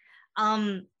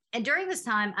 And during this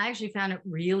time, I actually found it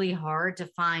really hard to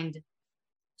find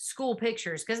school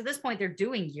pictures because at this point they're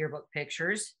doing yearbook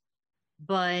pictures,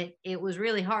 but it was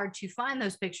really hard to find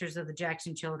those pictures of the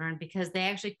Jackson children because they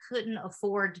actually couldn't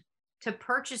afford to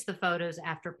purchase the photos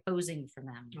after posing for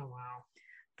them. Oh, wow.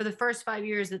 For the first 5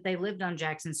 years that they lived on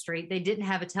Jackson Street, they didn't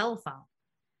have a telephone.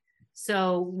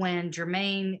 So when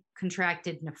Jermaine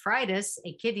contracted nephritis,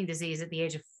 a kidney disease at the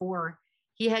age of 4,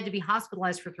 he had to be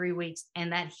hospitalized for 3 weeks,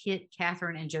 and that hit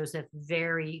Catherine and Joseph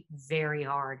very, very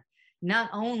hard, not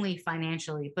only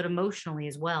financially, but emotionally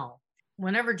as well.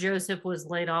 Whenever Joseph was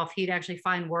laid off, he'd actually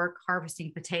find work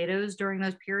harvesting potatoes during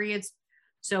those periods.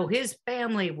 So his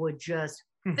family would just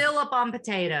fill up on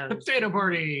potatoes. Potato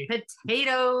party.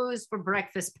 Potatoes for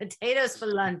breakfast, potatoes for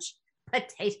lunch,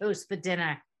 potatoes for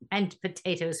dinner, and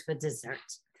potatoes for dessert.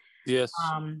 Yes.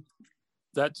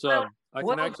 That's well, I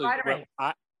can actually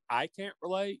I can't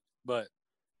relate, but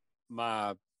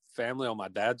my family on my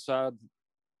dad's side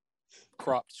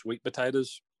cropped sweet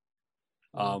potatoes.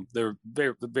 They're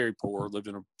very, very poor, lived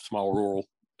in a small rural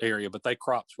area, but they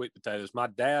cropped sweet potatoes. My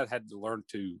dad had to learn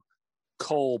to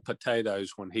cull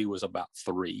potatoes when he was about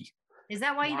 3. Is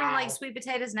that why you don't like sweet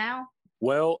potatoes now?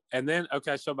 Well, and then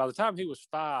so by the time he was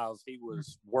 5, he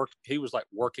was like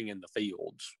working in the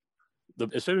fields.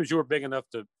 As soon as you were big enough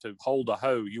to hold a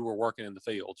hoe, you were working in the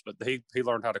fields. But he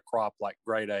learned how to crop like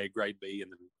grade A, grade B, and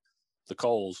then the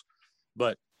culls.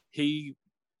 But he,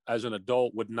 as an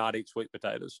adult, would not eat sweet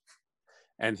potatoes.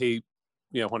 And he,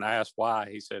 when I asked why,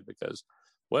 he said, because,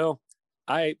 well,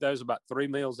 I ate those about 3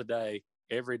 meals a day,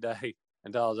 every day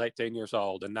until I was 18 years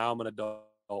old. And now I'm an adult,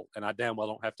 and I damn well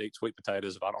don't have to eat sweet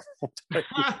potatoes if I don't want to.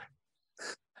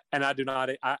 And I do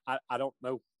not, I don't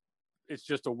know. It's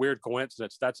just a weird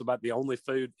coincidence. That's about the only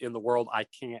food in the world I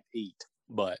can't eat.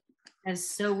 But that's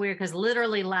so weird because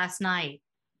literally last night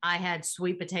I had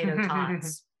sweet potato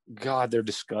tots. God, they're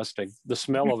disgusting. The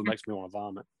smell of them makes me want to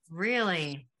vomit.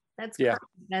 Really? That's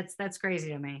that's crazy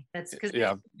to me. That's because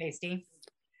they're tasty.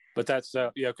 But that's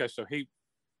okay. So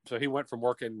he went from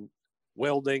working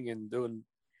welding and doing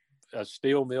a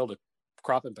steel mill to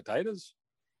cropping potatoes.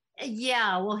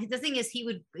 Yeah. Well, the thing is, he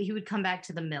would come back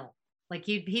to the mill. Like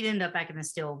he'd end up back in the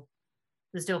steel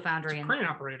foundry and crane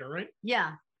operator, right?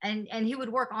 Yeah. And he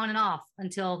would work on and off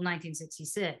until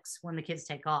 1966 when the kids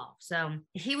take off. So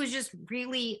he was just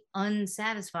really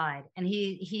unsatisfied. And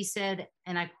he said,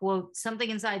 and I quote, "Something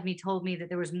inside me told me that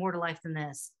there was more to life than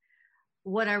this.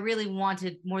 What I really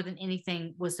wanted more than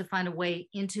anything was to find a way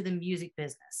into the music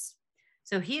business."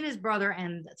 So he and his brother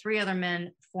and 3 other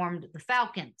men formed the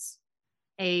Falcons,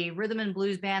 a rhythm and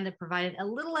blues band that provided a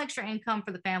little extra income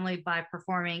for the family by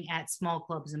performing at small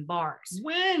clubs and bars.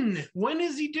 When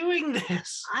is he doing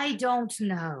this? I don't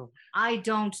know.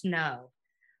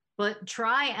 But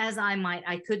try as I might,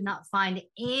 I could not find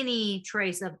any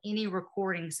trace of any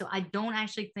recording. So I don't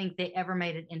actually think they ever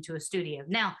made it into a studio.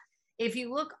 Now, if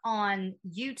you look on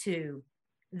YouTube,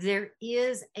 there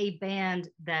is a band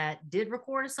that did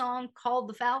record a song called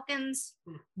the Falcons,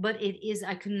 but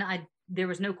there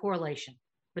was no correlation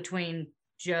between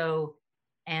Joe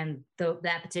and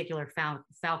that particular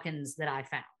Falcons that I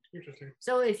found. Interesting.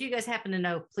 So if you guys happen to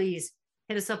know, please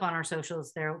hit us up on our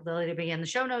socials. They'll either be in the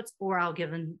show notes or I'll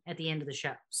give them at the end of the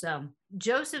show. So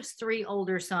Joseph's 3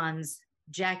 older sons,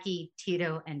 Jackie,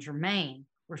 Tito, and Jermaine,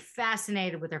 were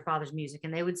fascinated with their father's music,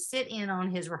 and they would sit in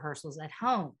on his rehearsals at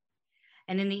home.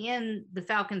 And in the end, the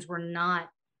Falcons were not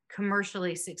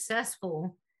commercially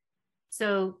successful,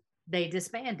 so they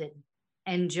disbanded.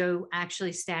 And Joe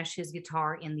actually stashed his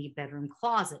guitar in the bedroom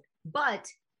closet. But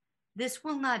this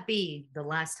will not be the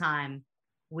last time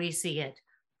we see it.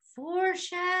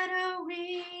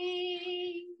 Foreshadowing.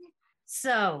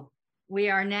 So we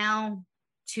are now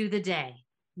to the day.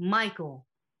 Michael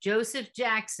Joseph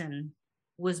Jackson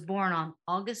was born on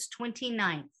August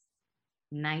 29th,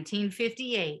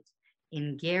 1958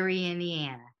 in Gary,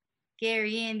 Indiana.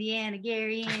 Gary, Indiana,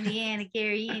 Gary, Indiana,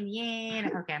 Gary, Indiana.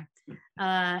 Okay.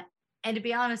 And to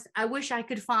be honest, I wish I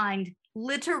could find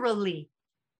literally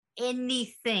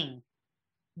anything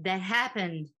that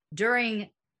happened during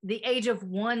the age of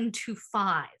 1 to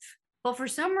 5. But for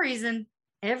some reason,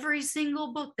 every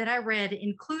single book that I read,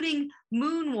 including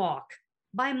Moonwalk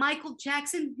by Michael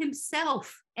Jackson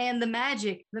himself, and The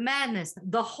Magic, The Madness,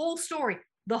 the whole story,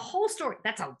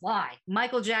 that's a lie.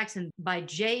 Michael Jackson by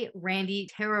J. Randy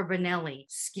Terabinelli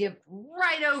skipped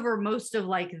right over most of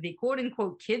like the quote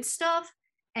unquote kid stuff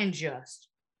and just,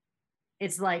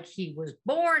 it's like he was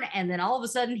born and then all of a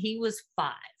sudden he was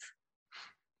 5.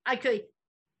 I could,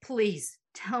 please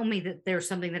tell me that there's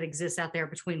something that exists out there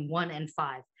between 1 and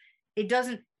 5. It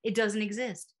doesn't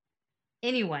exist.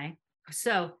 Anyway,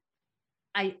 so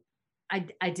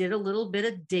I did a little bit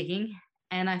of digging,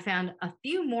 and I found a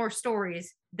few more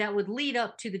stories that would lead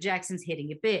up to the Jacksons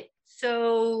hitting it big.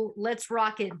 So let's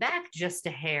rock it back just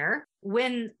a hair.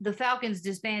 When the Falcons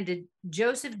disbanded,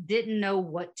 Joseph didn't know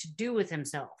what to do with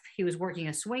himself. He was working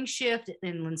a swing shift at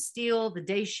Inland Steel, the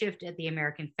day shift at the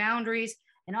American Foundries,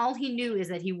 and all he knew is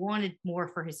that he wanted more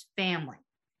for his family.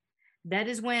 That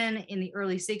is when, in the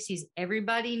early 60s,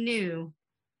 everybody knew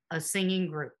a singing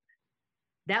group.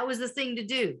 That was the thing to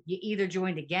do. You either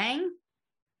joined a gang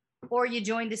or you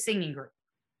joined a singing group.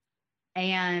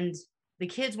 And the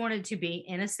kids wanted to be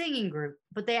in a singing group,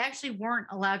 but they actually weren't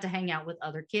allowed to hang out with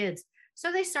other kids.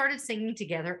 So they started singing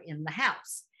together in the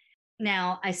house.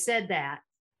 Now, I said that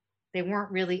they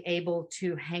weren't really able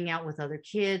to hang out with other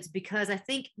kids because I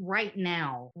think right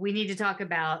now we need to talk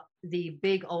about the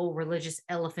big old religious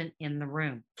elephant in the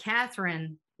room.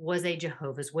 Catherine was a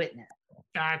Jehovah's Witness.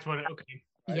 That's what okay.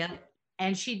 Yeah.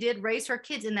 And she did raise her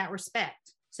kids in that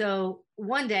respect. So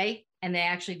one day, and they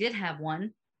actually did have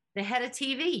one, they had a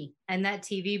TV, and that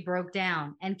TV broke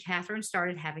down, and Catherine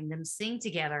started having them sing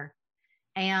together.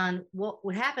 And what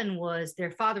would happen was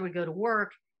their father would go to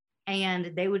work,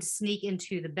 and they would sneak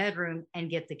into the bedroom and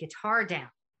get the guitar down.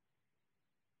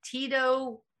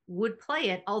 Tito would play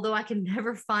it, although I can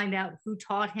never find out who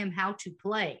taught him how to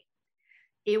play.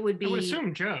 It would be... I would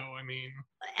assume Joe, I mean...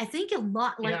 I think a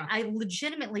lot, like, yeah. I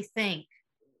legitimately think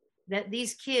that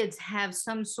these kids have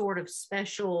some sort of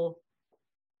special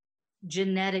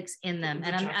genetics in them,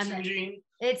 and I'm gene.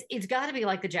 It's got to be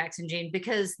like the Jackson gene,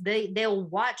 because they'll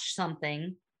watch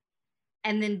something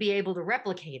and then be able to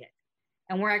replicate it.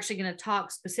 And we're actually going to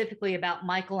talk specifically about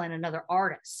Michael and another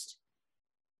artist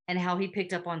and how he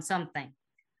picked up on something.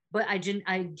 But I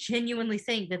genuinely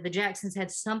think that the Jacksons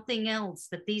had something else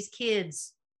that these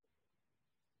kids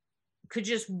could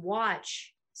just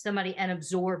watch somebody and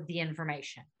absorb the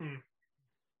information.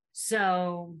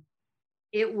 So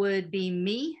it would be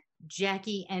me,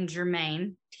 Jackie, and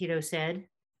Jermaine, Tito said,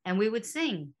 and we would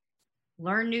sing,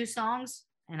 learn new songs,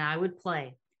 and I would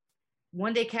play.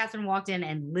 One day, Catherine walked in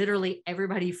and literally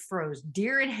everybody froze,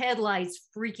 deer in headlights,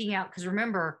 freaking out. Because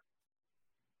remember,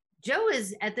 Joe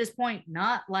is at this point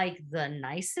not like the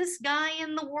nicest guy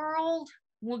in the world.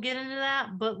 We'll get into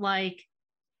that, but like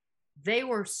they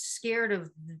were scared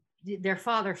of their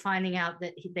father finding out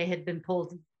that they had been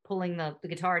pulling the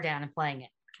guitar down and playing it.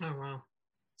 Oh, wow.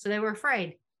 So they were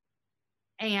afraid.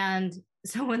 And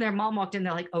so when their mom walked in,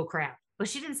 they're like, oh, crap. But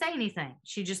she didn't say anything.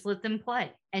 She just let them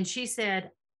play. And she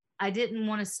said, I didn't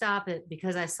want to stop it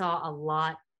because I saw a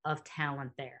lot of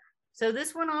talent there. So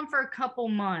this went on for a couple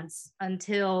months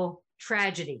until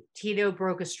tragedy. Tito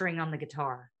broke a string on the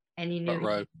guitar. And he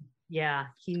knew,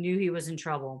 he knew he was in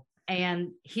trouble.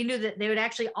 And he knew that they would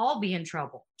actually all be in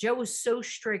trouble. Joe was so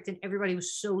strict and everybody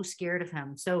was so scared of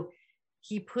him. So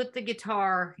he put the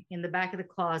guitar in the back of the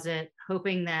closet,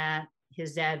 hoping that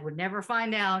his dad would never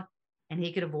find out and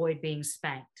he could avoid being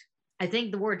spanked. I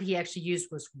think the word he actually used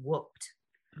was whooped,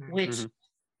 which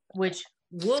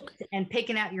whooped and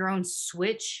picking out your own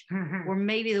switch were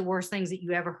maybe the worst things that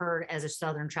you ever heard as a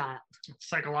Southern child.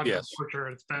 Psychological torture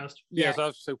at its best. Yes, I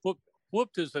was saying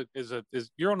whooped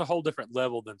is you're on a whole different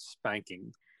level than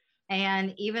spanking.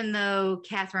 And even though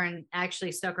Catherine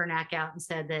actually stuck her neck out and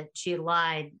said that she had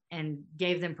lied and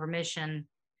gave them permission,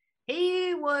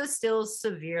 he was still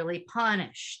severely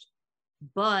punished.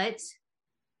 But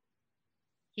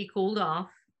he cooled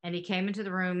off and he came into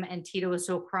the room and Tito was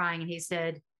still crying and he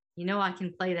said, you know, I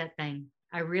can play that thing.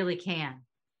 I really can.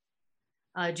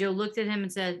 Joe looked at him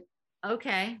and said,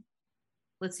 okay,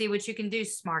 let's see what you can do,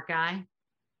 smart guy.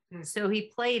 So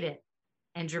he played it,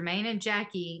 and Jermaine and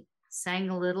Jackie sang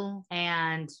a little,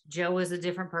 and Joe was a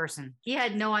different person. He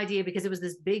had no idea because it was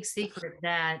this big secret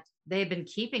that they had been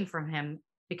keeping from him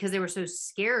because they were so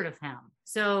scared of him.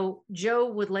 So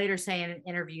Joe would later say in an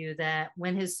interview that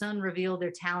when his son revealed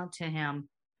their talent to him,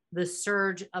 the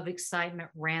surge of excitement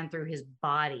ran through his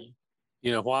body.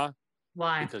 You know why?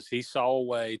 Why? Because he saw a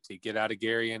way to get out of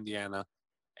Gary, Indiana,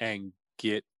 and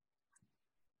get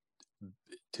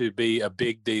to be a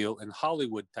big deal in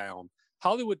Hollywood Town.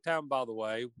 Hollywood Town, by the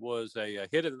way, was a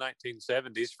hit in the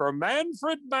 1970s for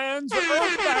Manfred Mann's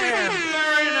Earth Band.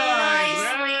 Very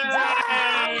nicely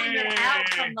done. Out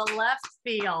from the left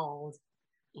field.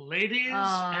 Ladies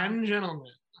and gentlemen.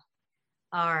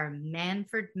 Our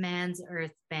Manfred Mann's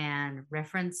Earth Band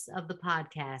reference of the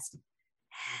podcast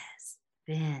has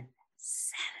been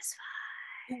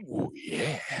satisfied. Oh,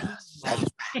 yeah.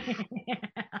 Satisfied.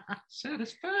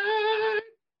 Satisfied.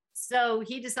 So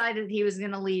he decided he was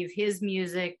going to leave his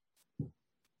music.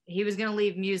 He was going to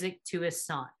leave music to his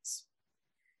sons.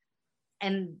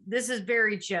 And this is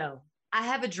very Joe. I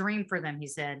have a dream for them, he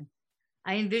said.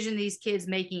 I envision these kids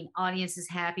making audiences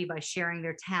happy by sharing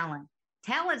their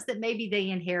talents that maybe they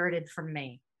inherited from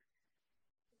me.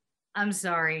 I'm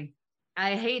sorry.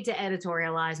 I hate to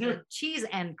editorialize, but cheese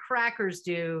and crackers,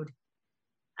 dude.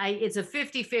 It's a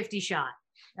 50-50 shot.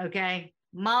 Okay.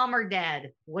 Mom or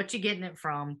dad, what you getting it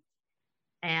from?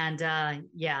 And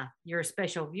yeah, you're a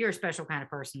special kind of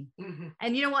person. Mm-hmm.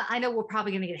 And you know what? I know we're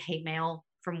probably going to get hate mail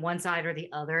from one side or the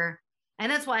other.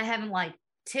 And that's why I haven't like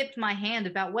tipped my hand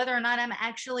about whether or not I'm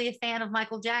actually a fan of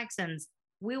Michael Jackson's.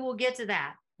 We will get to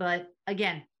that. But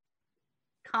again,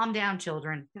 calm down,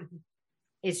 children.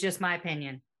 It's just my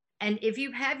opinion. And if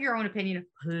you have your own opinion,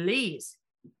 please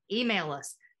email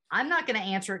us. I'm not going to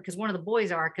answer it because one of the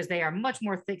boys are, because they are much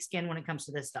more thick-skinned when it comes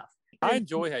to this stuff. I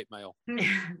enjoy hate mail.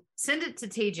 Send it to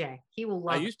TJ. He will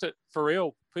love it. For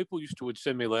real, people would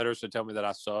send me letters to tell me that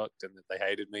I sucked and that they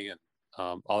hated me and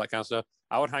all that kind of stuff.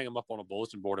 I would hang them up on a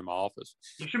bulletin board in my office.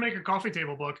 You should make a coffee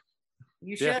table book.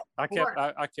 You should. Yeah, I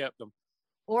kept them.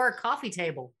 Or a coffee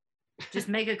table. Just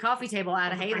make a coffee table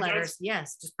out of hate letters.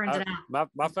 Yes, just print it out.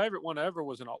 My favorite one ever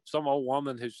was some old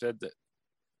woman who said that.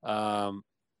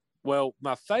 Well,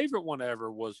 my favorite one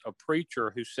ever was a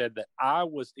preacher who said that I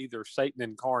was either Satan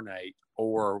incarnate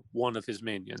or one of his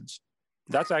minions.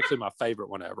 That's actually my favorite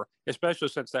one ever, especially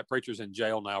since that preacher's in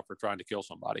jail now for trying to kill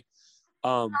somebody.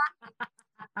 Like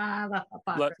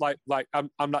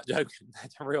I'm not joking.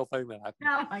 That's a real thing that happened.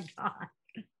 Oh my God.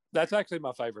 That's actually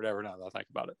my favorite ever now that I think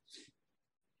about it.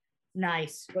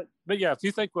 Nice. But yeah, if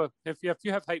you think if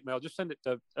you have hate mail, just send it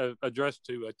to address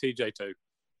to TJ2.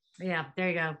 Yeah, there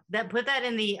you go. Put that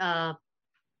in the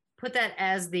put that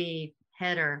as the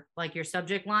header, like your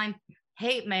subject line.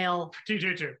 Hate mail.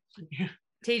 TJ2.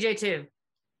 TJ2.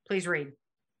 Please read.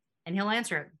 And he'll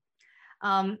answer it.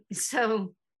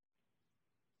 So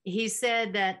he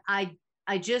said that I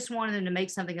just wanted them to make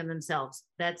something of themselves.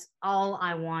 That's all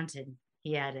I wanted,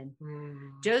 he added.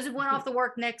 Joseph went off to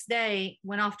work next day,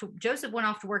 and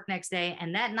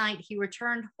that night he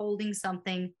returned holding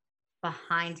something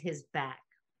behind his back.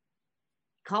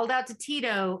 Called out to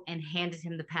Tito and handed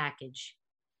him the package.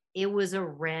 It was a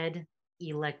red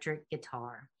electric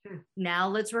guitar. Now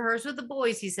let's rehearse with the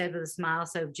boys, he said with a smile.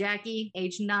 So Jackie,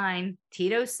 age 9,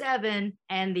 Tito 7,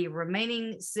 and the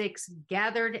remaining 6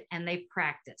 gathered and they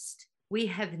practiced. We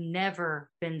have never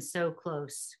been so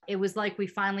close. It was like we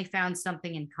finally found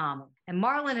something in common. And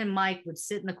Marlon and Mike would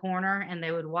sit in the corner and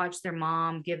they would watch their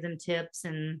mom give them tips,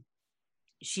 and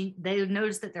they would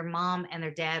notice that their mom and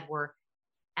their dad were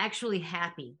actually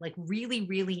happy, like really,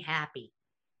 really happy.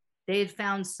 They had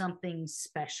found something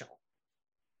special.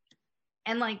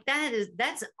 And like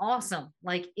that's awesome.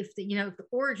 Like if the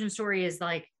origin story is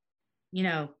like,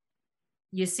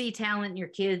 you see talent in your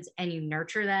kids and you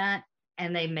nurture that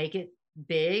and they make it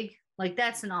big, like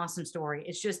that's an awesome story.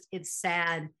 It's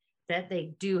sad that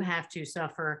they do have to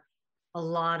suffer a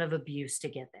lot of abuse to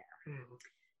get there.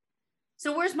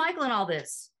 So where's Michael in all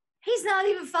this? He's not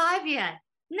even 5 yet.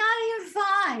 Not even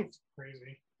 5.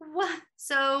 Crazy. What?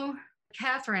 So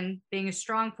Catherine, being a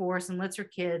strong force and lets her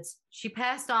kids, she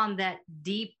passed on that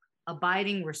deep,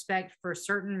 abiding respect for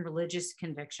certain religious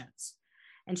convictions.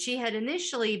 And she had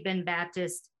initially been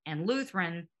Baptist and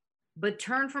Lutheran, but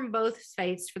turned from both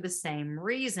faiths for the same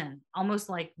reason, almost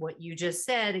like what you just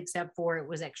said, except for it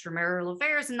was extramarital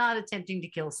affairs and not attempting to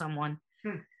kill someone.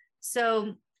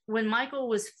 So when Michael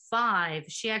was 5,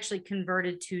 she actually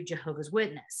converted to Jehovah's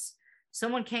Witness.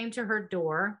 Someone came to her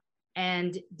door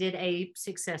and did a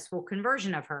successful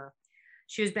conversion of her.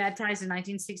 She was baptized in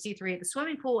 1963 at the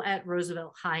swimming pool at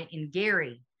Roosevelt High in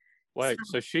Gary. Wait,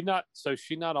 so she not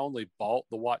only bought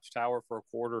the Watchtower for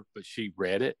 $0.25, but she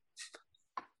read it?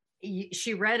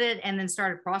 She read it and then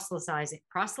started proselytizing,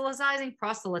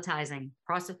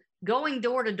 going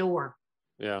door to door.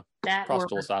 Yeah,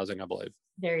 proselytizing, I believe.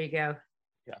 There you go.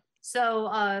 Yeah.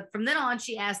 So from then on,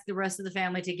 she asked the rest of the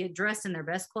family to get dressed in their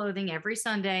best clothing every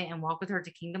Sunday and walk with her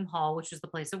to Kingdom Hall, which was the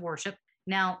place of worship.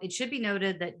 Now, it should be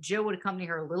noted that Joe would accompany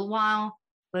her a little while,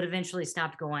 but eventually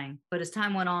stopped going. But as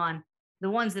time went on,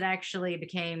 the ones that actually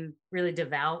became really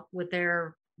devout with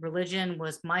their religion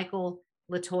was Michael,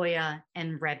 Latoya,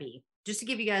 and Rebbe. Just to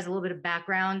give you guys a little bit of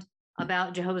background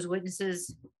about Jehovah's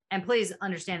Witnesses, and please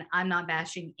understand, I'm not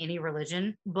bashing any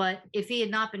religion, but if he had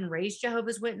not been raised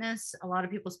Jehovah's Witness, a lot of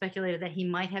people speculated that he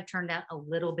might have turned out a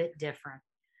little bit different.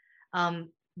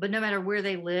 But no matter where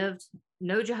they lived,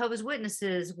 no Jehovah's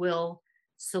Witnesses will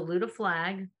salute a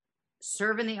flag,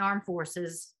 serve in the armed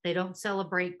forces. They don't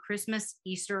celebrate Christmas,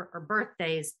 Easter, or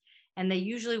birthdays, and they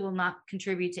usually will not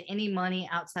contribute to any money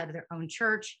outside of their own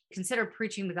church. Consider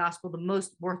preaching the gospel the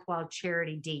most worthwhile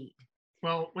charity deed.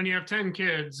 Well, when you have 10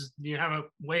 kids, you have a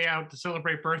way out to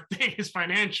celebrate birthdays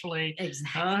financially.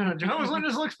 Exactly. Jehovah's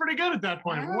Witness looks pretty good at that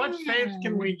point. What faith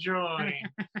can we join?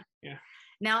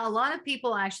 Now, a lot of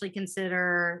people actually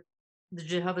consider the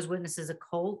Jehovah's Witnesses a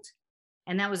cult,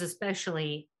 and that was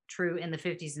especially true in the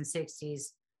 50s and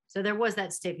 60s. So there was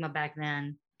that stigma back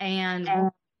then. And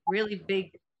really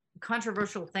big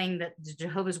controversial thing that the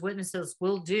Jehovah's Witnesses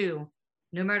will do,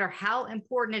 no matter how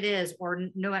important it is, or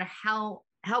no matter how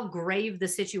grave the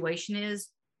situation is,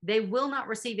 they will not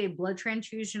receive a blood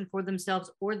transfusion for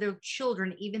themselves or their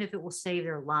children, even if it will save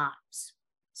their lives.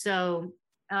 So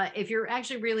if you're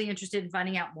actually really interested in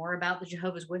finding out more about the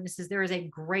Jehovah's Witnesses, there is a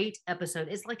great episode.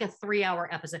 It's like a 3-hour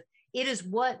episode. It is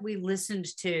what we listened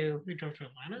to. We drove to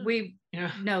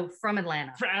Atlanta? No, from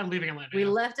Atlanta. Leaving Atlanta. We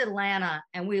left Atlanta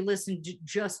and we listened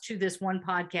just to this one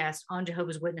podcast on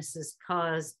Jehovah's Witnesses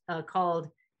called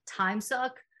Time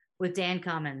Suck with Dan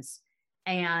Cummins.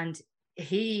 And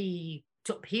he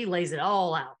lays it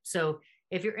all out. So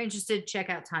if you're interested, check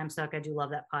out Time Suck. I do love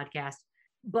that podcast.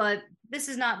 But this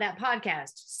is not that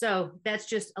podcast. So that's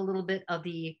just a little bit of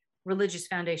the religious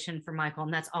foundation for Michael.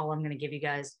 And that's all I'm going to give you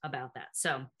guys about that.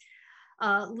 So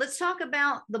let's talk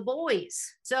about the boys.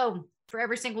 So for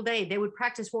every single day, they would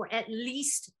practice for at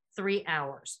least 3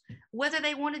 hours, whether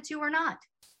they wanted to or not.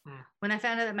 When I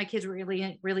found out that my kids were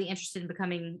really, really interested in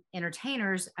becoming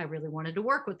entertainers, I really wanted to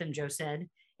work with them, Joe said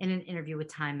in an interview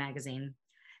with Time magazine.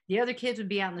 The other kids would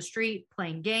be out in the street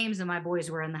playing games, and my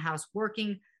boys were in the house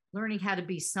working, learning how to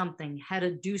be something, how to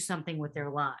do something with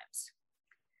their lives.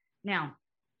 Now,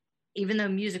 even though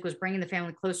music was bringing the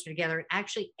family closer together, it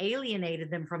actually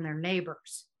alienated them from their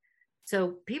neighbors.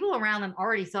 So people around them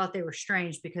already thought they were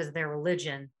strange because of their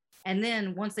religion. And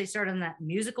then once they started on that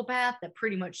musical path, that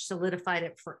pretty much solidified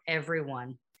it for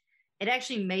everyone. It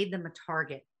actually made them a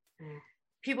target.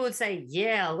 People would say,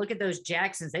 yeah, look at those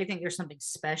Jacksons. They think there's something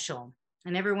special.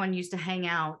 And everyone used to hang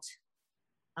out.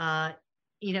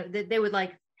 They would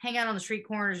like hang out on the street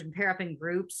corners and pair up in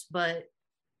groups, but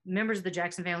members of the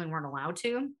Jackson family weren't allowed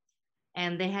to.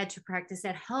 And they had to practice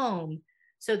at home.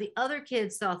 So the other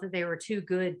kids thought that they were too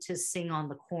good to sing on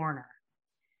the corner.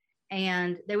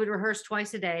 And they would rehearse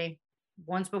twice a day,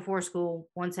 once before school,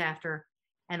 once after.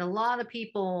 And a lot of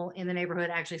people in the neighborhood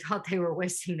actually thought they were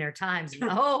wasting their time.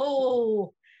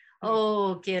 Oh,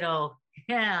 kiddo.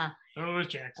 Yeah.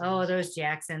 Those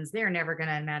Jacksons. They're never going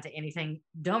to amount to anything.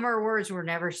 Dumber words were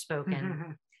never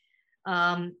spoken.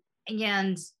 And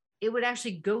it would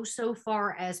actually go so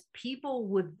far as people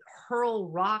would hurl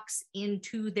rocks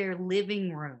into their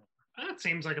living room. That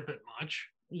seems like a bit much.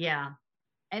 Yeah.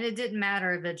 And it didn't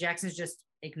matter. The Jacksons just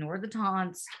ignored the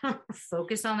taunts,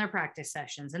 focus on their practice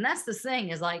sessions. And that's the thing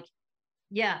is like,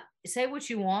 yeah, say what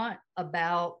you want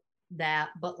about that,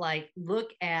 but like look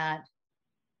at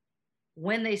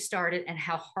when they started and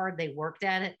how hard they worked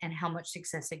at it and how much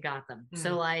success it got them.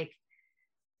 So like,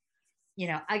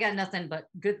 I got nothing but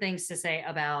good things to say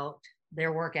about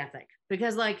their work ethic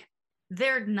because like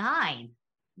they're 9.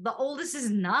 The oldest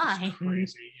is 9. That's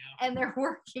crazy, yeah. And they're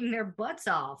working their butts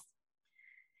off.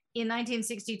 In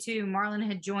 1962, Marlon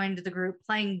had joined the group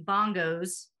playing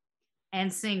bongos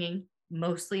and singing,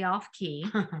 mostly off key.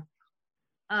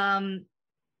 Marlon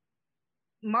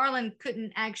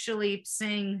couldn't actually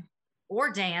sing or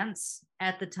dance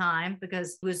at the time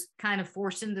because he was kind of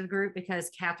forced into the group because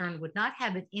Catherine would not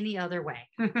have it any other way.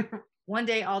 One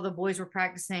day, all the boys were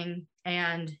practicing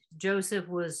and Joseph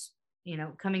was,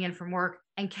 coming in from work.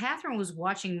 And Catherine was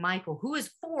watching Michael, who is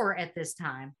 4 at this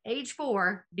time, age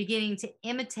 4, beginning to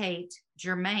imitate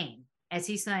Jermaine as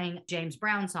he sang James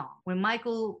Brown song. When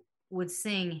Michael would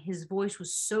sing, his voice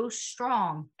was so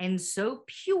strong and so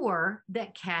pure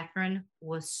that Catherine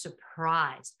was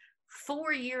surprised.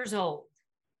 4 years old.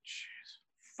 Jeez.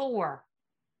 4.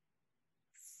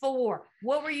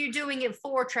 What were you doing at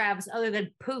 4, Travis, other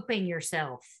than pooping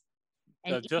yourself?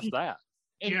 And just that.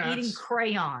 And eating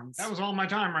crayons. That was all my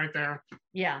time right there.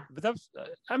 Yeah. But that's,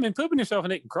 pooping yourself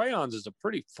and eating crayons is a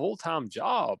pretty full-time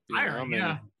job.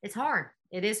 Yeah. It's hard.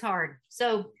 It is hard.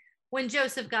 So when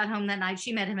Joseph got home that night,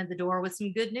 she met him at the door with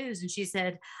some good news. And she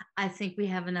said, I think we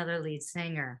have another lead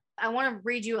singer. I want to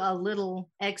read you a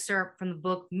little excerpt from the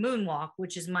book Moonwalk,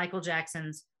 which is Michael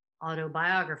Jackson's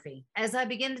autobiography. As I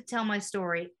begin to tell my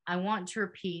story, I want to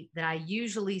repeat that I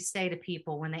usually say to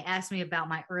people when they ask me about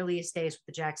my earliest days with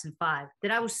the Jackson 5, that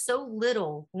I was so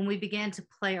little when we began to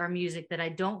play our music that I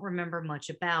don't remember much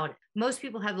about it. Most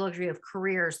people have the luxury of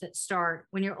careers that start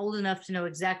when you're old enough to know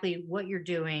exactly what you're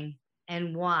doing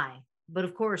and why. But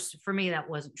of course, for me, that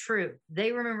wasn't true.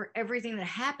 They remember everything that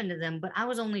happened to them, but I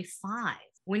was only 5.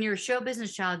 When you're a show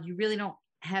business child, you really don't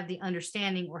have the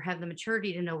understanding or have the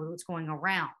maturity to know what's going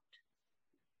around.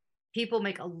 people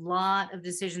make a lot of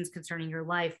decisions concerning your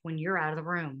life when you're out of the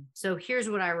room. So here's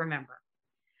what I remember.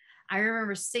 I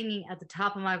remember singing at the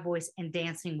top of my voice and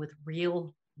dancing with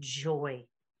real joy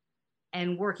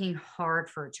and working hard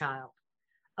for a child.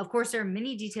 Of course, there are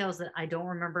many details that I don't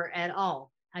remember at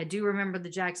all. I do remember the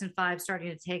Jackson 5 starting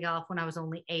to take off when I was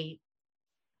only 8,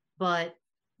 but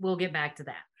we'll get back to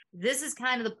that. This is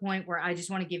kind of the point where I just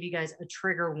want to give you guys a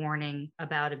trigger warning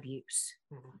about abuse.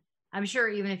 Mm-hmm. I'm sure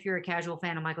even if you're a casual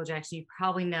fan of Michael Jackson, you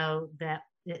probably know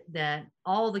that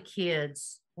all the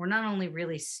kids were not only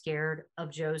really scared of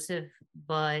Joseph,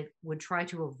 but would try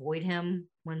to avoid him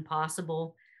when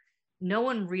possible. No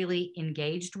one really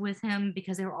engaged with him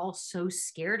because they were all so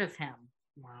scared of him.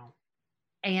 Wow.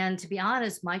 And to be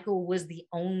honest, Michael was the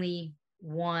only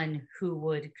one who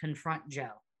would confront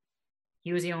Joe.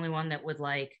 He was the only one that would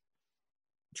like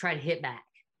try to hit back.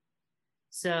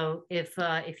 So if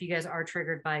you guys are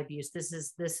triggered by abuse, this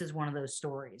is one of those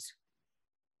stories.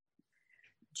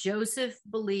 Joseph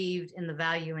believed in the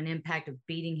value and impact of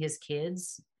beating his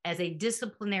kids as a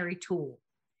disciplinary tool.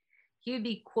 He would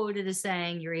be quoted as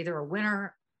saying, "You're either a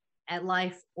winner at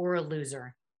life or a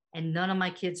loser, and none of my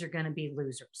kids are going to be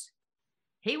losers."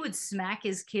 He would smack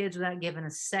his kids without giving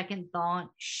a second thought.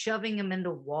 Shoving them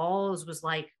into walls was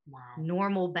like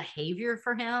normal behavior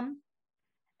for him.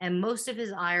 And most of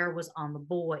his ire was on the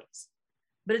boys.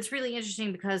 But it's really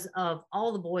interesting because of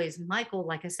all the boys, Michael,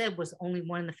 like I said, was the only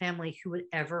one in the family who would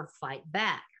ever fight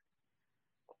back.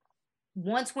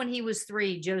 Once when he was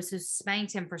 3, Joseph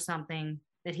spanked him for something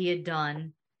that he had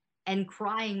done. And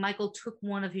crying, Michael took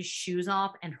one of his shoes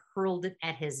off and hurled it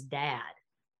at his dad.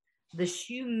 The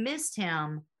shoe missed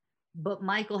him, but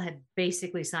Michael had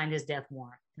basically signed his death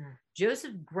warrant.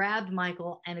 Joseph grabbed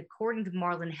Michael and, according to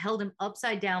Marlon, held him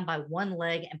upside down by one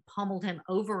leg and pummeled him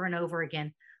over and over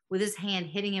again with his hand,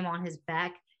 hitting him on his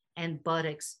back and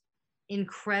buttocks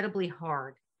incredibly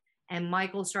hard. And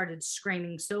Michael started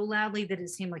screaming so loudly that it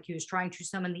seemed like he was trying to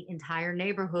summon the entire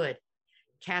neighborhood.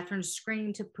 Catherine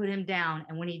screamed to put him down,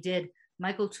 and when he did,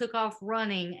 Michael took off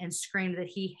running and screamed that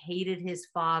he hated his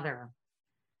father.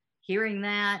 Hearing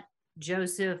that,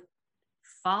 Joseph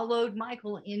followed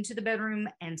Michael into the bedroom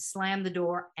and slammed the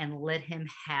door and let him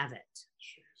have it.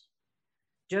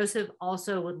 Joseph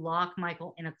also would lock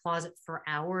Michael in a closet for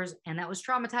hours, and that was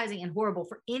traumatizing and horrible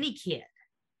for any kid.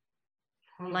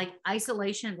 Like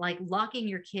isolation, like locking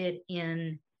your kid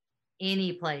in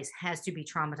any place has to be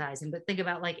traumatizing. But think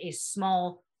about like a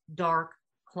small, dark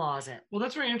closet. Well,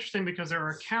 that's very interesting because there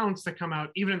are accounts that come out,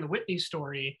 even in the Whitney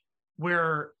story,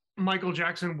 where Michael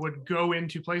Jackson would go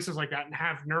into places like that and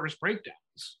have nervous breakdowns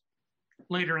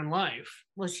later in life.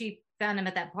 Well, she found him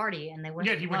at that party and they went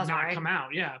to the he closet, would not right? come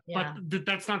out. Yeah. But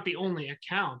that's not the only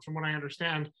account. From what I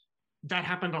understand, that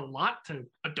happened a lot to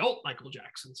adult Michael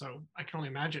Jackson. So I can only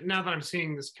imagine. Now that I'm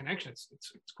seeing this connection,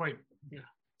 it's quite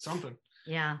something.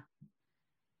 Yeah.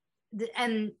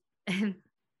 And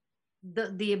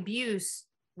the abuse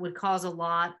would cause a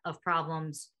lot of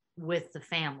problems with the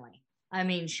family. I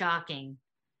mean, shocking.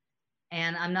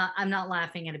 And I'm not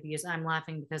laughing at abuse. I'm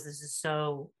laughing because this is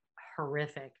so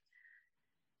horrific.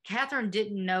 Catherine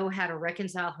didn't know how to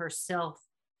reconcile herself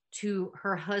to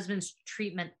her husband's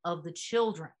treatment of the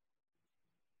children.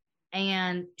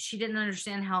 And she didn't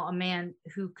understand how a man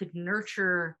who could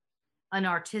nurture an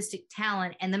artistic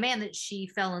talent, and the man that she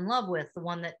fell in love with, the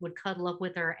one that would cuddle up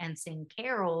with her and sing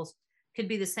carols, could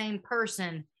be the same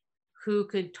person who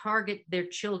could target their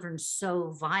children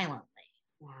so violently.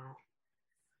 Wow.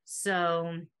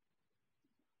 So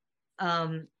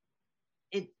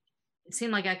it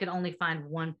seemed like I could only find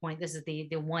one point. This is the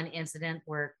one incident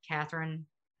where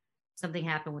something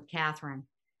happened with Catherine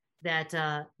that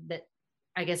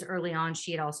I guess early on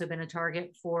she had also been a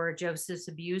target for Joseph's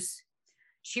abuse.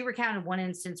 She recounted one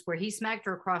instance where he smacked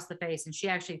her across the face and she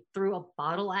actually threw a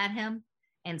bottle at him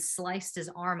and sliced his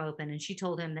arm open. And she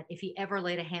told him that if he ever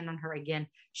laid a hand on her again,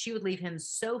 she would leave him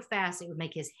so fast it would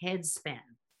make his head spin.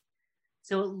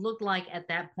 So it looked like at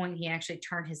that point, he actually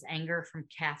turned his anger from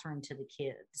Catherine to the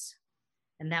kids.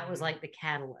 And that was like the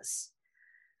catalyst.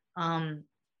 And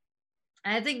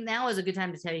I think now is a good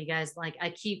time to tell you guys, like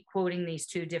I keep quoting these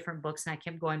 2 different books and I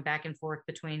kept going back and forth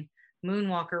between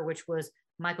Moonwalker, which was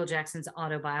Michael Jackson's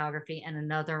autobiography, and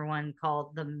another one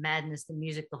called The Madness, the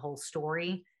Music, the Whole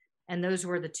Story. And those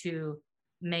were the 2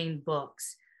 main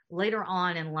books. Later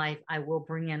on in life, I will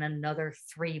bring in another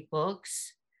 3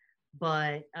 books.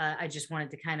 But I just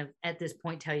wanted to kind of, at this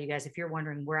point, tell you guys, if you're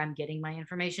wondering where I'm getting my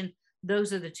information,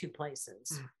 those are the 2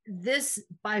 places. This,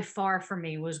 by far for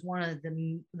me, was one of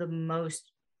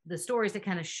the stories that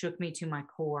kind of shook me to my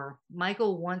core.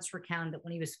 Michael once recounted that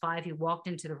when he was 5, he walked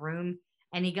into the room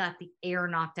and he got the air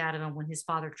knocked out of him when his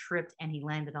father tripped and he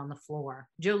landed on the floor.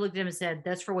 Joe looked at him and said,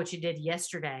 "That's for what you did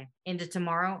yesterday. Into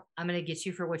tomorrow, I'm going to get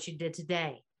you for what you did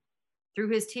today." Through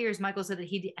his tears, Michael said that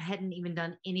he hadn't even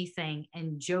done anything,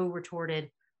 and Joe retorted,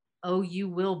 "Oh, you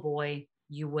will, boy,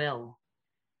 you will."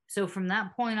 So from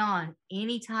that point on,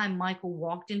 anytime Michael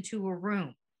walked into a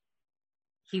room,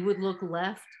 he would look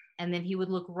left and then he would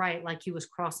look right like he was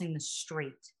crossing the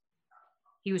street.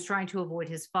 He was trying to avoid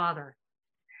his father.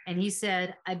 And he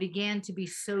said, "I began to be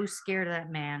so scared of that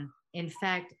man. In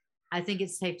fact, I think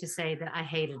it's safe to say that I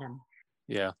hated him."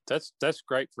 Yeah, that's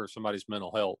great for somebody's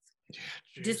mental health.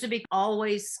 Just to be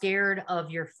always scared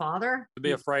of your father. To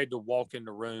be afraid to walk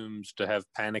into rooms, to have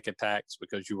panic attacks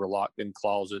because you were locked in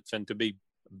closets, and to be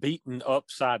beaten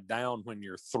upside down when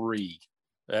you're 3.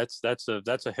 That's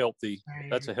a healthy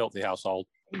household.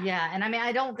 Yeah, and I mean,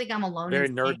 I don't think I'm alone.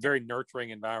 Very nurturing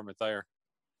environment there.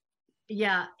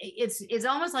 Yeah, it's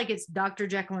almost like it's Dr.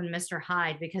 Jekyll and Mr.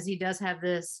 Hyde, because he does have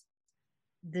this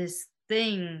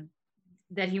thing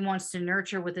that he wants to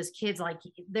nurture with his kids. Like,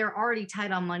 they're already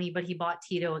tight on money, but he bought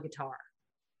Tito a guitar.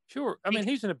 Sure. I mean,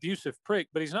 he's an abusive prick,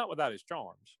 but he's not without his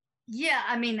charms. Yeah,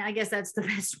 I mean, I guess that's the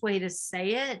best way to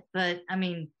say it. But I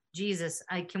mean, Jesus,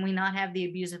 can we not have the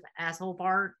abusive asshole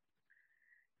part?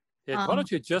 Yeah, why don't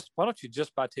you just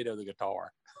buy Tito the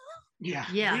guitar? Yeah.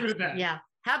 Yeah. Leave it at that. Yeah.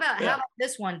 How about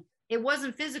this one? It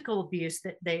wasn't physical abuse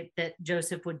that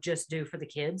Joseph would just do for the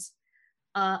kids.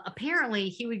 Apparently,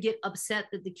 he would get upset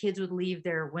that the kids would leave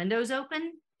their windows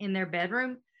open in their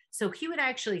bedroom. So he would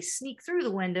actually sneak through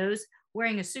the windows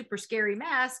wearing a super scary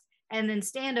mask and then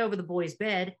stand over the boys'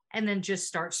 bed and then just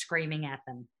start screaming at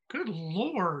them. Good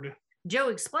Lord. Joe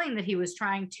explained that he was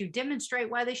trying to demonstrate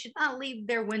why they should not leave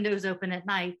their windows open at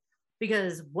night,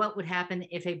 because what would happen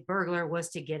if a burglar was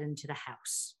to get into the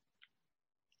house?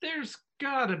 There's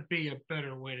gotta be a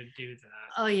better way to do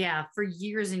that. Oh yeah, for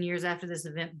years and years after this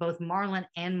event, both Marlon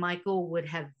and Michael would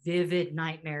have vivid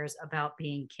nightmares about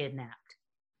being kidnapped.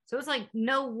 So it's like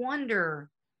no wonder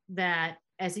that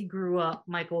as he grew up,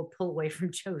 Michael would pull away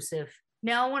from Joseph.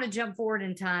 Now I want to jump forward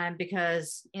in time,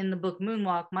 because in the book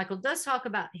Moonwalk, Michael does talk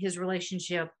about his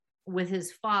relationship with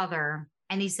his father.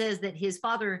 And he says that his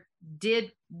father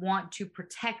did want to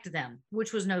protect them,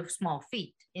 which was no small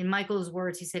feat. In Michael's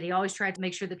words, he said he always tried to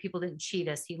make sure that people didn't cheat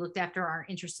us. He looked after our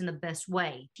interests in the best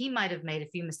way. He might have made a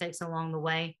few mistakes along the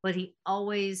way, but he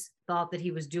always thought that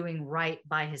he was doing right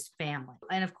by his family.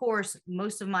 And of course,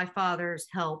 most of my father's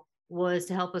help was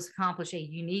to help us accomplish a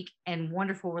unique and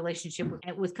wonderful relationship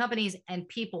with companies and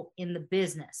people in the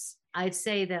business. I'd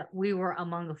say that we were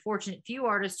among the fortunate few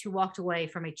artists who walked away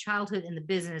from a childhood in the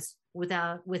business with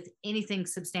anything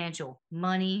substantial: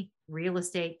 money, real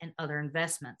estate, and other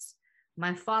investments.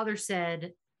 My father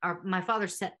set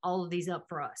all of these up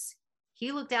for us.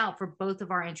 He looked out for both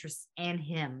of our interests and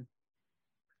him.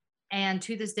 And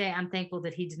to this day, I'm thankful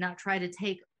that he did not try to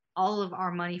take all of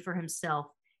our money for himself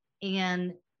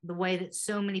in the way that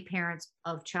so many parents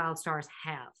of child stars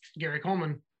have. Gary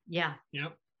Coleman. Yeah.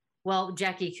 Yep. Well,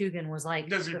 Jackie Coogan was like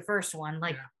the first one.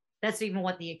 Like, that's even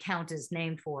what the account is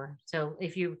named for. So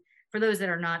for those that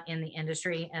are not in the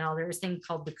industry at all, there's a thing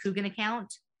called the Coogan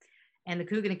account. And the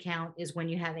Coogan account is when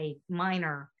you have a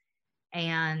minor,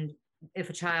 and if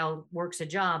a child works a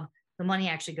job, the money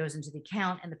actually goes into the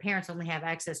account, and the parents only have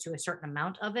access to a certain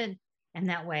amount of it. And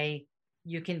that way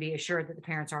you can be assured that the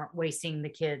parents aren't wasting the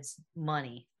kids'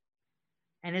 money.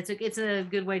 And it's a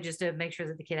good way just to make sure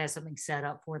that the kid has something set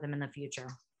up for them in the future.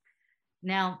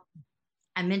 Now,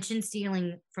 I mentioned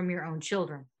stealing from your own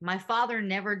children. My father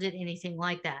never did anything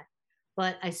like that,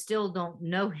 but I still don't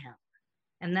know him.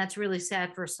 And that's really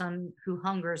sad for a son who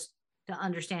hungers to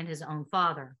understand his own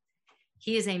father.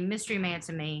 He is a mystery man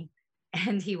to me,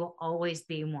 and he will always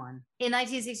be one. In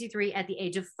 1963, at the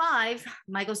age of 5,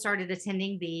 Michael started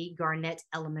attending the Garnett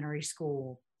Elementary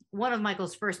School. One of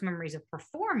Michael's first memories of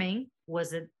performing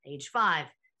was at age 5.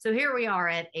 So here we are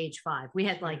at age 5. We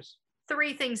had like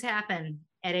 3 things happen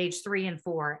at age 3 and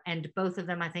 4, and both of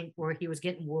them, I think, where he was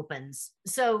getting whoopings.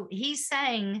 So he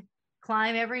sang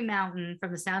Climb Every Mountain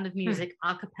from The Sound of Music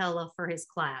a cappella for his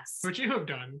class. Which you have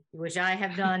done. Which I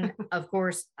have done. Of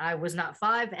course, I was not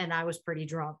 5, and I was pretty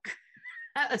drunk.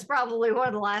 That was probably one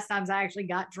of the last times I actually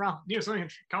got drunk. Yeah, so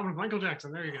Calvin Michael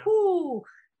Jackson. There you go. Ooh.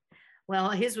 Well,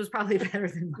 his was probably better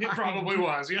than mine. It probably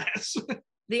was, yes.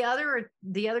 The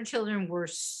other children were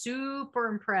super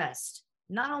impressed,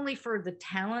 not only for the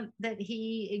talent that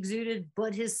he exuded,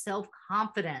 but his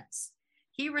self-confidence.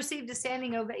 He received a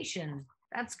standing ovation.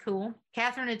 That's cool.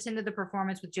 Catherine attended the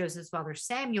performance with Joseph's father,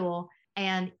 Samuel,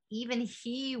 and even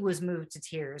he was moved to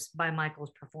tears by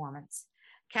Michael's performance.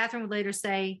 Catherine would later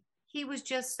say, he was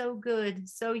just so good,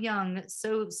 so young.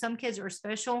 So some kids are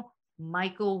special.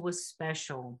 Michael was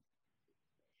special.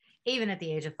 Even at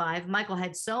the age of 5, Michael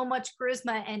had so much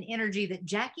charisma and energy that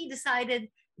Jackie decided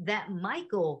that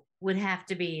Michael would have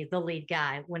to be the lead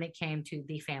guy when it came to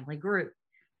the family group.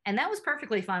 And that was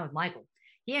perfectly fine with Michael.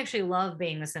 He actually loved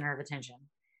being the center of attention.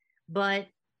 But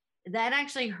that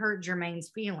actually hurt Jermaine's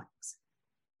feelings.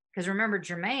 Because remember,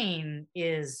 Jermaine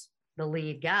is the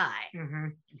lead guy. Mm-hmm.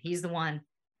 He's the one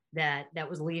that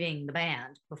was leading the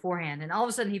band beforehand. And all of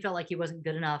a sudden he felt like he wasn't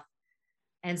good enough.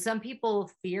 And some people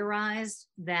theorized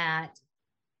that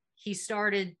he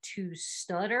started to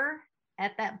stutter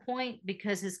at that point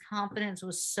because his confidence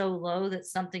was so low that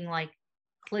something like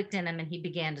clicked in him and he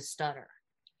began to stutter.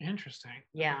 Interesting.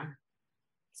 Yeah. Okay.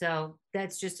 So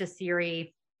that's just a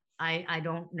theory. I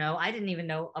don't know. I didn't even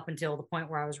know up until the point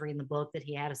where I was reading the book that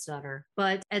he had a stutter.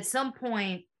 But at some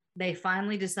point, they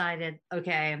finally decided,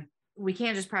 okay, we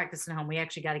can't just practice at home. We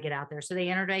actually got to get out there. So they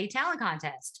entered a talent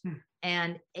contest.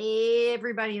 And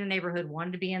everybody in the neighborhood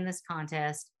wanted to be in this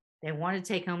contest. They wanted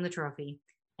to take home the trophy.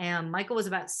 And Michael was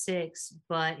about 6,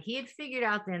 but he had figured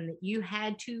out then that you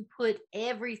had to put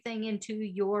everything into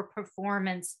your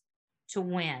performance to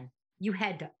win. You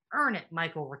had to earn it,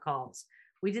 Michael recalls.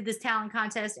 We did this talent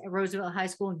contest at Roosevelt High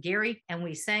School in Gary, and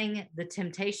we sang The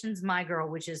Temptations' My Girl,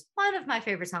 which is one of my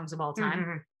favorite songs of all time.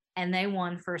 Mm-hmm. And they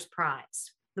won first prize.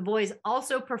 The boys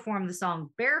also performed the song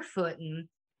Barefootin'.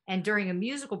 And during a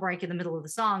musical break in the middle of the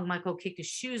song, Michael kicked his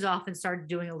shoes off and started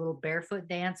doing a little barefoot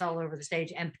dance all over the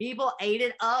stage. And people ate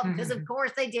it up because, of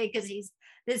course, they did, because he's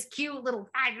this cute little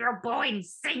 5-year-old boy and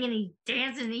he's singing, he's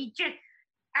dancing, and he just,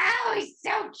 oh, he's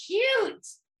so cute.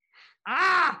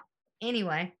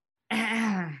 Anyway,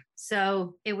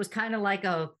 so it was kind of like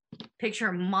a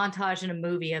picture montage in a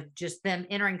movie of just them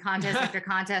entering contest after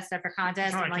contest after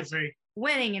contest, and like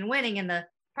winning and winning, and the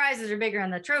prizes are bigger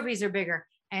and the trophies are bigger.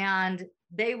 And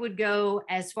they would go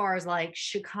as far as like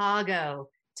Chicago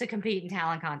to compete in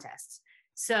talent contests.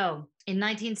 So in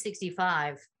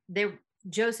 1965,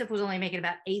 Joseph was only making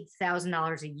about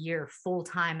 $8,000 a year full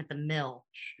time at the mill.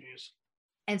 Jeez.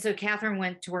 And so Catherine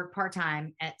went to work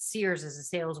part-time at Sears as a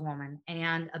saleswoman.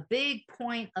 And a big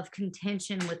point of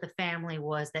contention with the family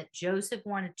was that Joseph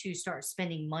wanted to start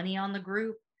spending money on the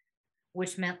group,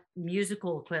 which meant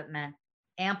musical equipment,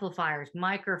 amplifiers,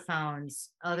 microphones,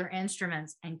 other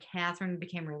instruments. And Catherine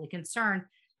became really concerned.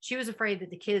 She was afraid that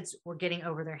the kids were getting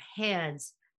over their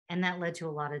heads, and that led to a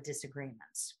lot of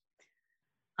disagreements.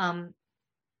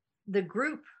 The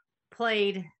group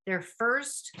played their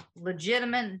first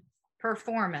legitimate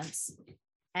performance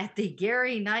at the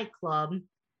Gary nightclub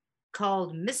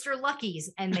called Mr.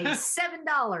 Lucky's and made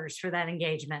 $7 for that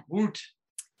engagement. Woot.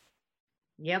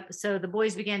 Yep. So the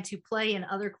boys began to play in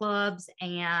other clubs,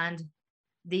 and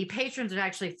the patrons would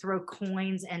actually throw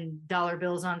coins and dollar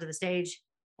bills onto the stage.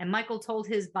 And Michael told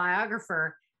his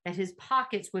biographer that his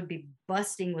pockets would be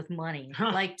busting with money,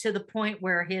 like to the point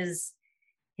where his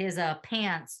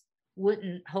pants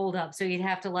wouldn't hold up. So he'd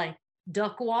have to like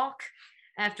duck walk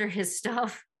after his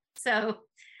stuff. So,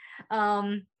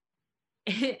 and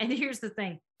here's the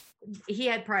thing. He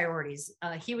had priorities.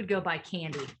 He would go buy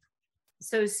candy.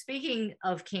 So speaking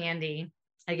of candy,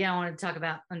 again, I wanted to talk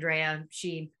about Andrea.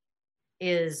 She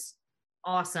is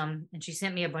awesome. And she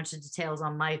sent me a bunch of details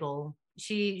on Michael.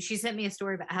 She sent me a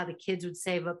story about how the kids would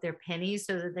save up their pennies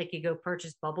so that they could go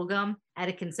purchase bubble gum at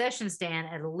a concession stand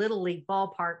at a Little League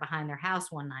ballpark behind their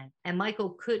house one night. And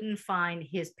Michael couldn't find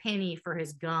his penny for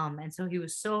his gum. And so he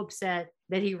was so upset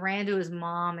that he ran to his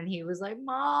mom and he was like,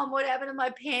 "Mom, what happened to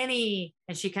my penny?"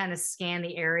 And she kind of scanned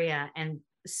the area and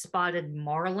spotted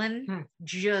Marlon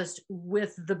just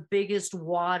with the biggest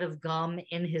wad of gum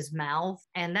in his mouth.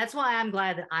 And that's why I'm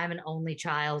glad that I'm an only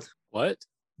child. What?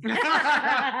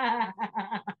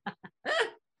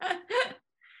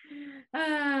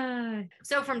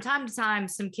 So from time to time,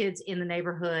 some kids in the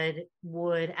neighborhood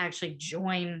would actually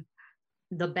join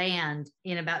the band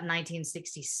in about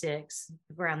 1966,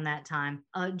 around that time.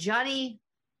 Johnny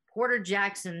Porter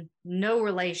Jackson, no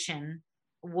relation,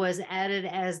 was added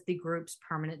as the group's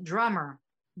permanent drummer.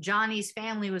 Johnny's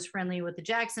family was friendly with the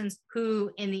Jacksons,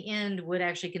 who in the end would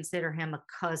actually consider him a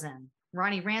cousin.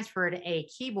 Ronnie Ransford, a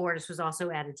keyboardist, was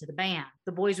also added to the band.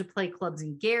 The boys would play clubs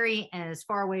in Gary and as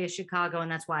far away as Chicago, and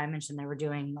that's why I mentioned they were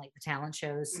doing like the talent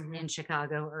shows in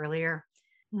Chicago earlier.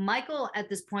 Michael at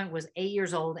this point was 8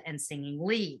 years old and singing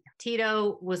lead.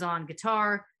 Tito was on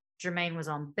guitar, Jermaine was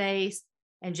on bass,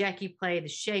 and Jackie played the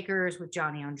Shakers with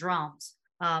Johnny on drums.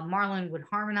 Marlon would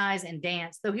harmonize and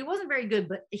dance, though he wasn't very good.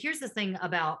 But here's the thing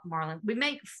about Marlon. We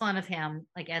make fun of him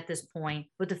like at this point,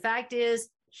 but the fact is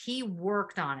he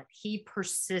worked on it. He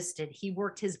persisted. He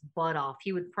worked his butt off.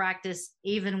 He would practice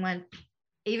even when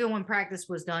practice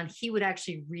was done. He would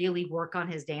actually really work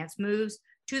on his dance moves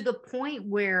to the point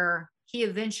where he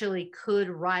eventually could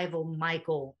rival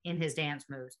Michael in his dance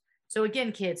moves. So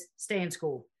again, kids, stay in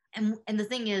school. And the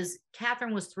thing is,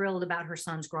 Catherine was thrilled about her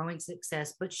son's growing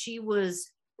success, but she was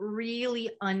really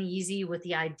uneasy with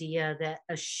the idea that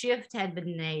a shift had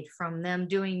been made from them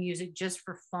doing music just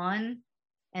for fun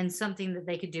and something that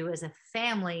they could do as a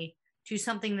family to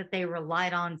something that they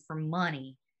relied on for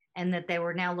money, and that they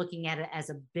were now looking at it as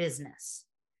a business.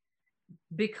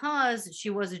 Because she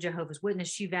was a Jehovah's Witness,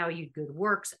 she valued good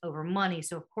works over money.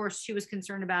 So of course she was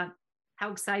concerned about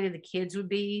how excited the kids would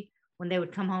be when they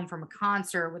would come home from a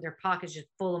concert with their pockets just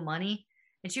full of money.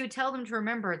 And she would tell them to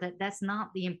remember that that's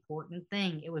not the important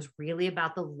thing. It was really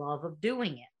about the love of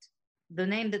doing it. The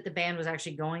name that the band was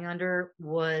actually going under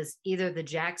was either the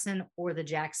Jackson or the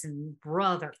Jackson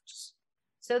Brothers.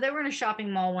 So they were in a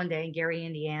shopping mall one day in Gary,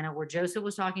 Indiana, where Joseph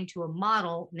was talking to a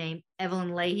model named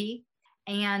Evelyn Leahy.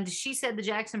 And she said the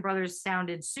Jackson Brothers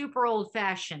sounded super old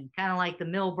fashioned, kind of like the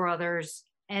Mill Brothers.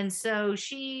 And so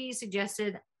she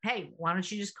suggested, hey, why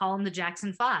don't you just call them the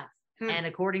Jackson 5? And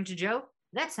according to Joe,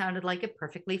 that sounded like a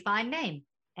perfectly fine name.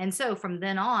 And so from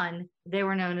then on, they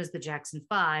were known as the Jackson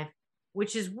 5,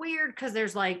 which is weird because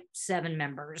there's like 7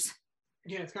 members.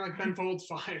 Yeah, it's kind of like Ben Folds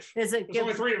 5. There's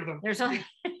only 3 of them. There's only...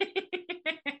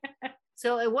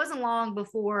 So it wasn't long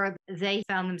before they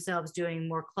found themselves doing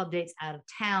more club dates out of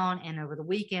town and over the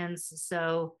weekends.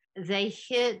 So they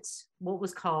hit what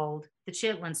was called the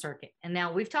Chitlin Circuit. And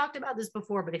now we've talked about this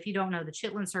before, but if you don't know, the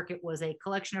Chitlin Circuit was a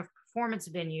collection of performance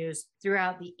venues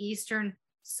throughout the eastern,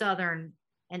 southern,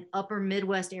 and upper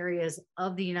Midwest areas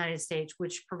of the United States,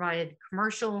 which provided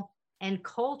commercial and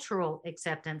cultural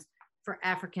acceptance for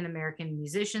African-American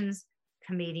musicians,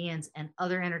 comedians, and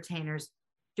other entertainers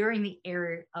during the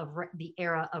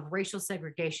era of racial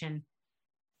segregation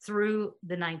through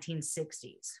the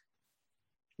 1960s.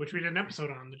 Which we did an episode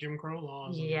on, the Jim Crow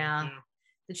laws. Yeah.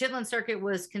 The Chitlin Circuit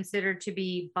was considered to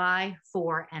be by,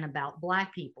 for, and about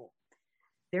Black people.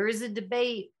 There is a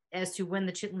debate as to when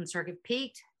the Chitlin Circuit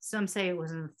peaked. Some say it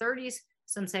was in the 30s.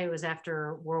 Some say it was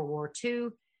after World War II.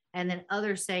 And then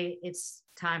others say it's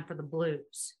time for the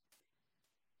blues.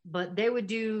 But they would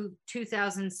do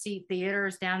 2,000-seat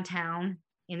theaters downtown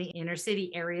in the inner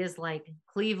city areas like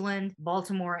Cleveland,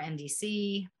 Baltimore, and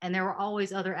DC. And there were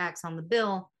always other acts on the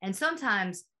bill. And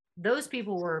sometimes those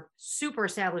people were super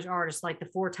established artists like the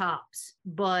Four Tops,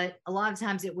 but a lot of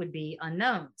times it would be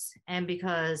unknowns. And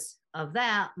because of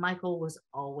that, Michael was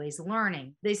always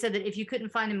learning. They said that if you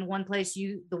couldn't find him in one place,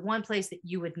 the one place that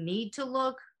you would need to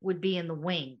look would be in the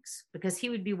wings, because he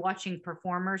would be watching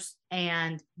performers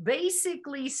and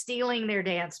basically stealing their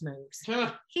dance moves.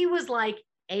 He was like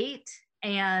 8,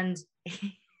 and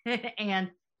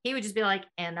he would just be like,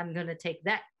 and I'm going to take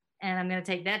that, and I'm going to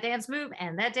take that dance move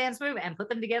and that dance move and put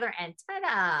them together, and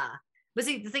ta-da. But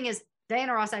see, the thing is,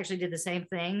 Diana Ross actually did the same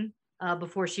thing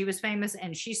before she was famous,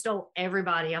 and she stole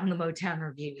everybody on the Motown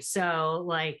Revue. So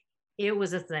like, it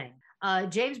was a thing.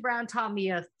 James Brown taught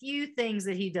me a few things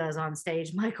that he does on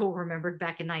stage. Michael remembered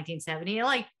back in 1970.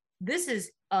 Like, this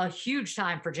is a huge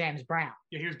time for James Brown.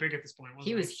 Yeah, he was big at this point, wasn't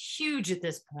he? He was huge at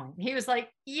this point. He was like,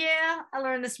 yeah, I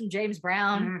learned this from James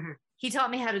Brown. Mm-hmm. He taught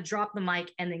me how to drop the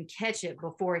mic and then catch it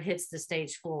before it hits the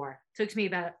stage floor. Took me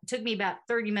about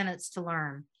 30 minutes to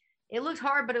learn. It looked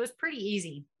hard, but it was pretty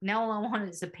easy. Now all I wanted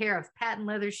is a pair of patent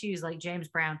leather shoes like James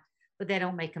Brown, but they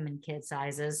don't make them in kid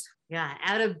sizes. Yeah,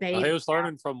 out of baby. He was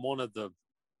learning from one of the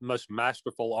most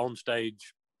masterful onstage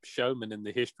showmen in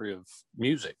the history of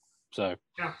music. So,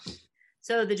 yeah.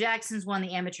 So the Jacksons won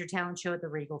the amateur talent show at the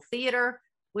Regal Theater,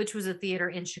 which was a theater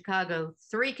in Chicago,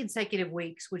 3 consecutive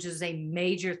weeks, which is a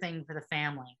major thing for the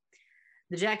family.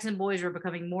 The Jackson boys were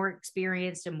becoming more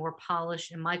experienced and more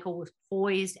polished, and Michael was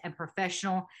poised and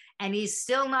professional, and he's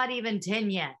still not even 10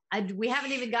 yet. We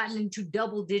haven't even gotten into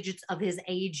double digits of his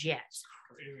age yet.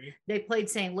 Crazy. They played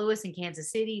St. Louis and Kansas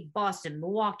City, Boston,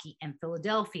 Milwaukee, and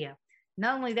Philadelphia.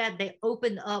 Not only that, they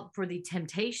opened up for the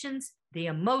Temptations, the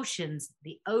Emotions,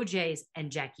 the OJs,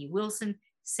 and Jackie Wilson,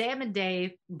 Sam and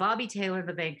Dave, Bobby Taylor,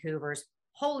 the Vancouvers.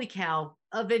 Holy cow.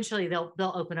 Eventually they'll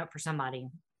open up for somebody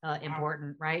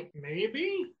important, right?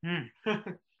 Maybe.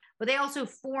 But they also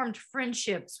formed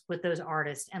friendships with those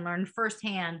artists and learned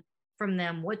firsthand from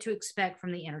them what to expect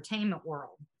from the entertainment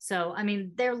world. So, I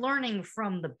mean, they're learning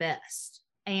from the best.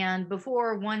 And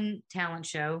before one talent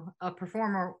show, a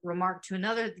performer remarked to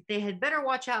another that they had better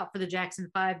watch out for the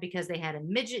Jackson 5 because they had a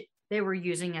midget they were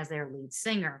using as their lead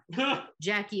singer.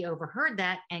 Jackie overheard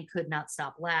that and could not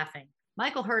stop laughing.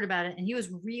 Michael heard about it and he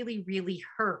was really, really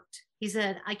hurt. He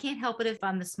said, I can't help it if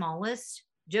I'm the smallest.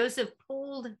 Joseph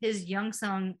pulled his young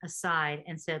son aside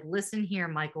and said, listen here,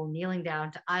 Michael, kneeling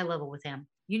down to eye level with him.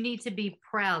 You need to be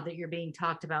proud that you're being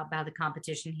talked about by the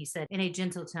competition, he said in a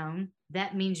gentle tone.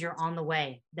 That means you're on the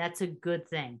way. That's a good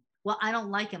thing. Well, I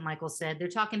don't like it, Michael said. They're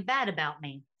talking bad about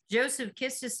me. Joseph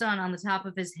kissed his son on the top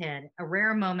of his head, a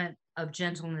rare moment of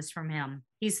gentleness from him.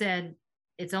 He said,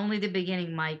 it's only the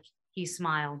beginning, Mike. He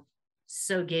smiled.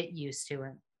 So get used to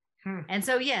it. And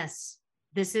so, yes,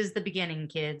 this is the beginning,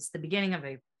 kids, the beginning of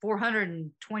a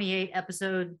 428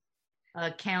 episode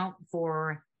count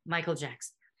for Michael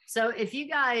Jackson. So if you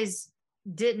guys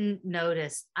didn't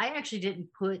notice, I actually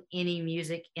didn't put any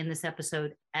music in this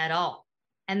episode at all.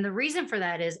 And the reason for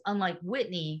that is, unlike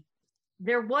Whitney,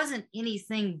 there wasn't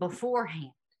anything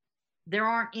beforehand. There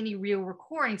aren't any real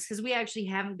recordings because we actually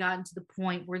haven't gotten to the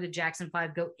point where the Jackson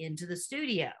 5 go into the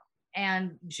studio.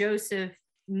 And Joseph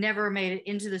never made it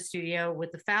into the studio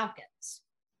with the Falcons.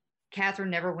 Catherine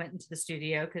never went into the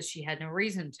studio because she had no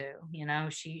reason to. You know,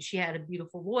 she had a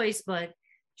beautiful voice, but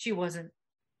she wasn't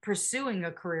pursuing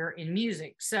a career in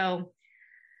music. So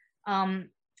I'm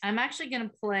actually going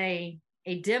to play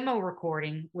a demo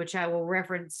recording, which I will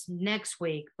reference next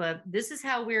week, but this is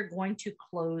how we're going to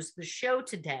close the show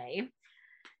today.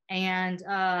 And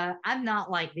I'm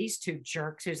not like these two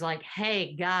jerks who's like,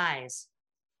 hey guys,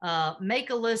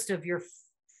 make a list of your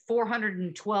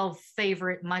 412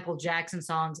 favorite Michael Jackson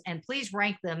songs and please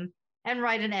rank them and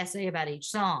write an essay about each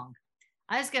song.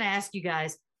 I'm just going to ask you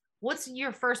guys, what's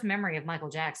your first memory of Michael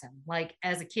Jackson? Like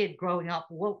as a kid growing up,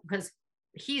 because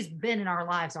he's been in our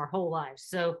lives our whole lives.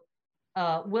 So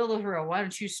Will the Hero, why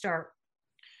don't you start?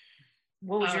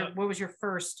 What was your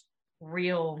first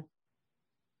real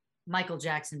Michael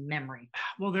Jackson memory?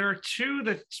 Well, there are two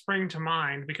that spring to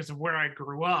mind because of where I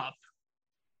grew up.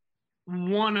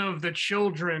 One of the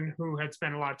children who had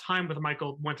spent a lot of time with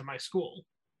Michael went to my school.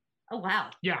 Oh, wow.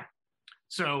 Yeah.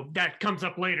 So that comes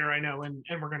up later, I know, and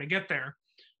we're going to get there.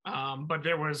 But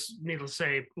there was, needless to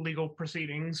say, legal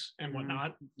proceedings and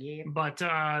whatnot. Yeah. But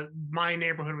my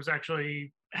neighborhood was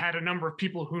actually had a number of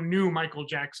people who knew Michael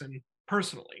Jackson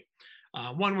personally.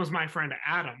 One was my friend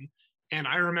Adam, and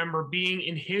I remember being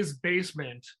in his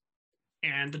basement,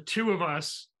 and the two of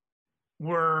us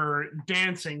were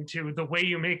dancing to "The Way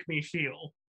You Make Me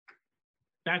Feel."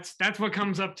 That's what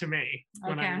comes up to me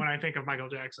when I think of Michael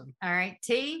Jackson. All right,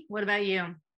 T, what about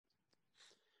you?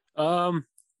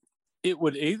 It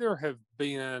would either have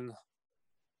been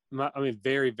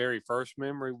very, very first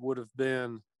memory would have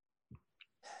been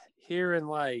hearing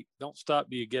like "Don't Stop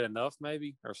Till You Get Enough,"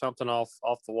 maybe, or something off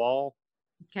the wall.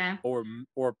 Okay.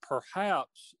 Or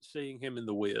perhaps seeing him in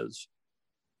The Wiz.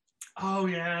 Oh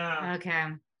yeah. Okay.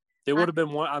 It would have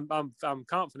been one. I'm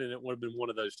confident it would have been one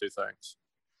of those two things.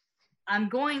 I'm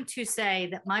going to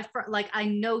say that I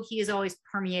know he has always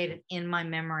permeated in my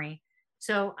memory.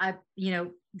 So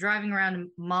driving around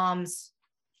in Mom's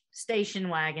station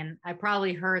wagon, I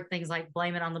probably heard things like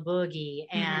 "Blame It on the Boogie"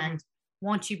 and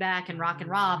 "Want You Back" and "Rockin'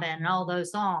 Robin" and all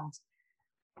those songs.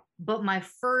 But my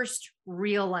first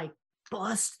real like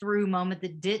bust through moment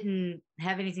that didn't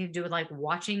have anything to do with like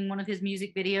watching one of his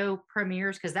music video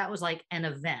premieres, because that was like an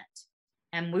event.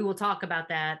 And we will talk about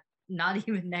that not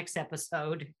even next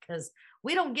episode, because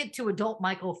we don't get to adult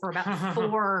Michael for about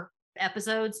 4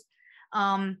 episodes.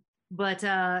 But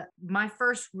my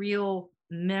first real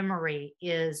memory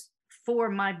is for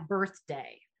my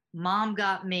birthday. Mom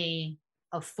got me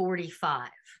a 45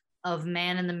 of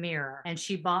Man in the Mirror, and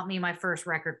she bought me my first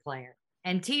record player.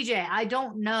 And TJ, I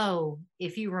don't know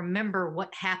if you remember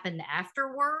what happened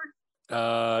afterward.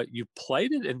 You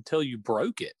played it until you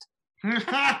broke it.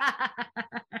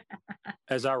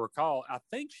 As I recall, I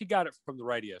think she got it from the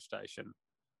radio station.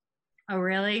 Oh,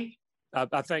 really?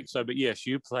 I think so, but yes,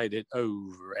 you played it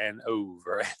over and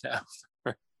over and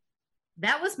over.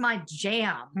 That was my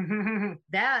jam.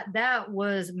 That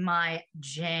was my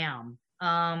jam.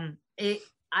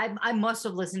 I must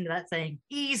have listened to that thing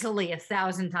easily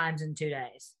 1,000 times in 2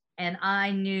 days, and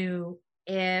I knew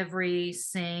every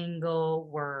single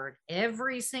word.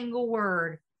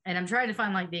 And I'm trying to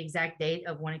find like the exact date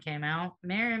of when it came out.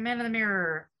 Man in the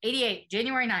Mirror, 88,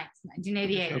 January 9th,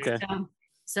 1988. Okay.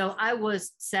 So I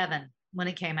was 7 when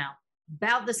it came out,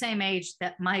 about the same age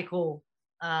that Michael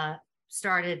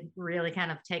started really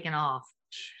kind of taking off.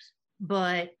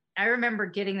 But I remember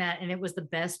getting that, and it was the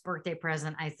best birthday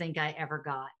present I think I ever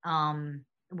got.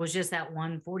 It was just that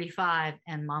 145,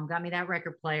 and Mom got me that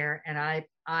record player, and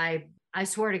I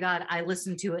swear to God, I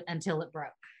listened to it until it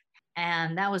broke.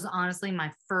 And that was honestly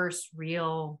my first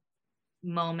real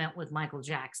moment with Michael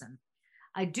Jackson.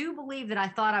 I do believe that I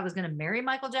thought I was going to marry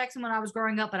Michael Jackson when I was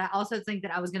growing up, but I also think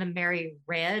that I was going to marry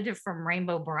Red from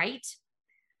Rainbow Bright.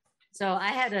 So I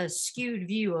had a skewed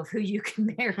view of who you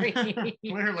can marry.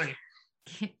 Clearly.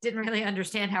 Didn't really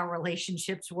understand how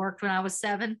relationships worked when I was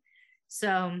 7.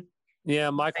 So yeah,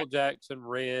 Michael Jackson,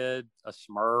 Red, a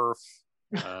Smurf,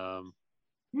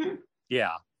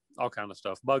 yeah, all kind of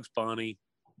stuff. Bugs Bunny,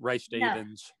 Ray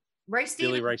Stevens, Ray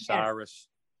Stevens, Billy Ray Cyrus.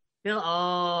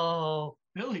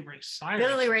 Billy Ray Cyrus.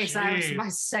 Billy Ray Cyrus, Jeez. my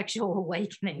sexual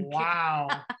awakening. Wow.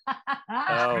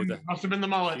 Oh, Must have been the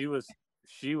mullet.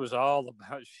 she was all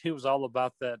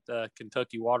about that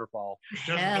Kentucky waterfall.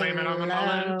 Just blame it on the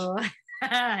mullet.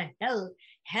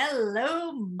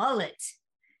 Hello, mullet.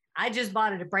 I just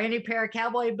bought a brand new pair of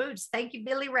cowboy boots. Thank you,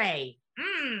 Billy Ray.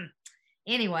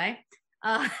 Anyway,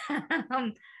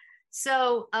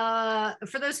 so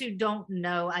for those who don't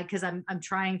know, because I'm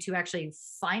trying to actually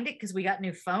find it because we got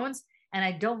new phones and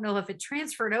I don't know if it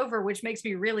transferred over, which makes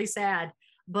me really sad.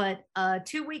 But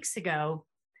 2 weeks ago,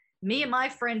 me and my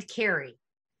friend Carrie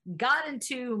got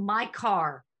into my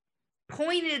car,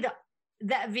 pointed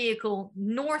that vehicle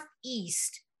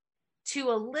northeast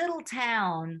to a little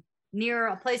town near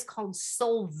a place called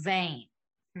Solvang.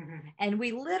 And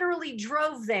we literally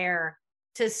drove there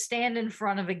to stand in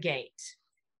front of a gate.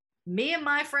 Me and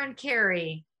my friend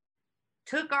Carrie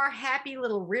took our happy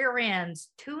little rear ends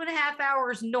 2.5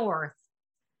 hours north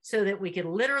so that we could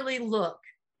literally look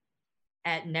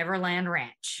at Neverland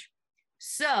Ranch.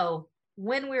 So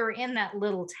when we were in that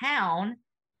little town,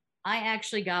 I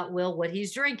actually got Will what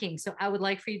he's drinking. So I would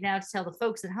like for you now to tell the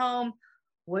folks at home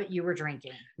what you were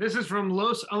drinking. This is from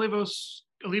Los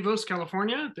Olivos,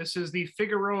 California. This is the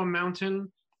Figueroa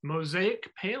Mountain Mosaic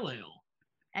Pale Ale.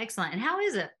 Excellent. And how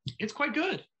is it? It's quite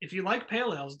good. If you like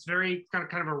pale ales, it's very kind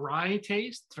of a rye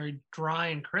taste. It's very dry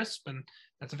and crisp, and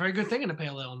that's a very good thing in a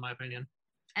pale ale, in my opinion.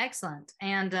 Excellent.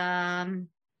 And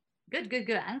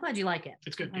good. I'm glad you like it.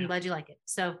 It's good. I'm glad you like it.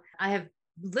 So I have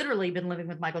literally been living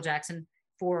with Michael Jackson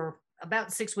for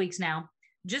about 6 weeks now.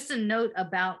 Just a note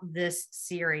about this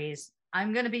series.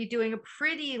 I'm going to be doing a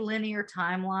pretty linear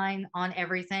timeline on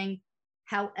everything.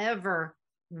 However,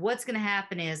 what's going to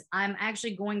happen is I'm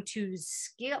actually going to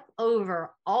skip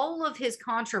over all of his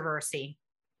controversy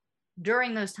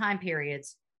during those time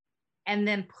periods and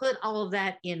then put all of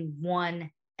that in one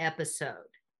episode.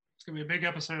 It's going to be a big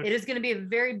episode. It is going to be a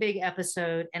very big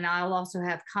episode. And I'll also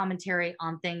have commentary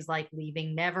on things like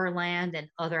leaving Neverland and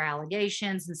other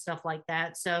allegations and stuff like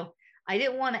that. So I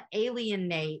didn't want to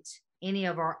alienate any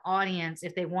of our audience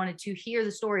if they wanted to hear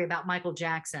the story about Michael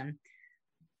Jackson.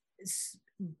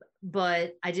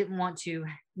 But I didn't want to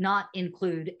not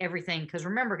include everything. Because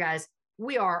remember, guys,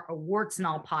 we are a warts and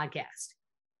all podcast.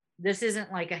 This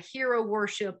isn't like a hero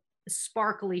worship,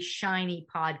 sparkly, shiny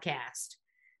podcast.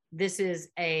 This is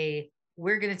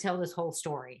we're going to tell this whole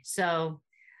story. So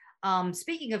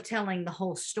speaking of telling the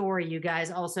whole story, you guys,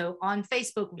 also on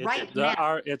Facebook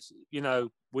now. It's,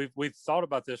 we've thought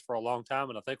about this for a long time,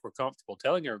 and I think we're comfortable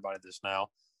telling everybody this now.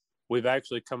 We've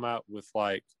actually come out with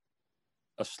like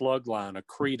a slug line, a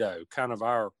credo, kind of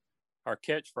our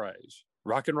catchphrase: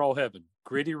 rock and roll heaven,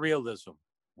 gritty realism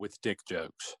with dick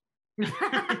jokes.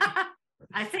 I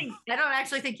don't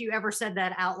actually think you ever said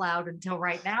that out loud until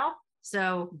right now.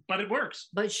 So, but it works.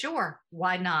 But sure,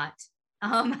 why not?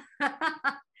 And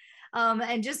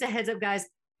just a heads up, guys,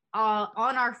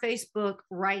 on our Facebook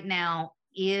right now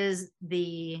is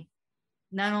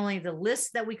not only the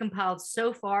list that we compiled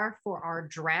so far for our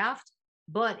draft,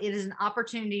 but it is an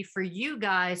opportunity for you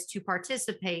guys to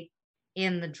participate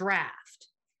in the draft.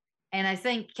 And I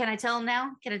think, can I tell them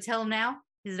now?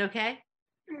 Is it okay?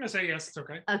 I'm going to say yes, it's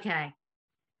okay. Okay.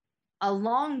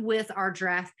 Along with our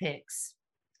draft picks,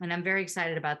 and I'm very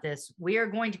excited about this, we are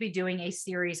going to be doing a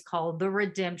series called the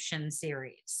Redemption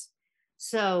Series.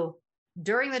 So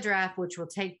during the draft, which will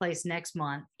take place next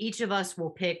month, each of us will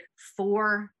pick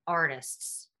 4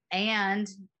 artists, and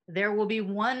there will be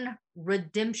one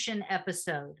redemption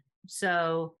episode.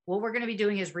 So what we're going to be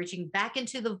doing is reaching back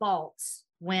into the vaults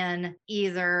when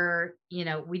either,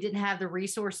 we didn't have the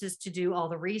resources to do all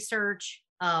the research.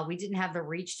 We didn't have the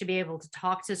reach to be able to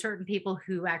talk to certain people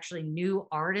who actually knew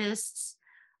artists.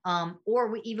 Or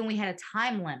we had a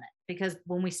time limit, because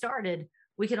when we started,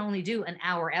 we could only do an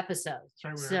hour episode.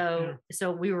 Right,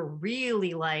 so we were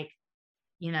really like,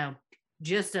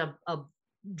 just a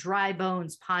dry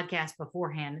bones podcast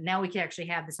beforehand. And now we can actually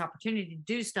have this opportunity to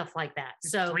do stuff like that.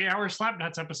 So 3-hour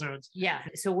Slapnuts episodes. Yeah.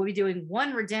 So we'll be doing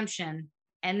one redemption.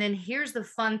 And then here's the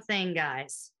fun thing,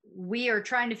 guys. We are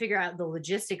trying to figure out the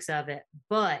logistics of it,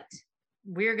 but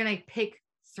we're going to pick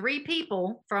 3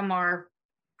 people from our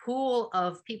pool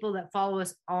of people that follow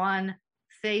us on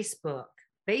Facebook.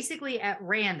 basically at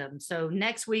random. So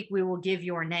next week we will give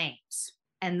your names,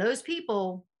 and those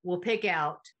people will pick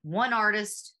out one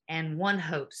artist and one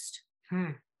host.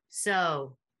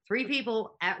 So 3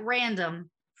 people at random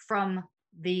from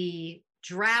the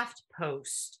draft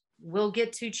post will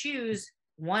get to choose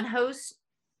one host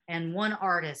and one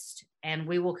artist, and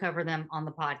we will cover them on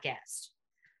the podcast.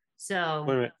 So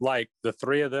Wait a minute, like the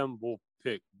 3 of them will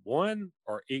pick one,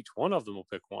 or each one of them will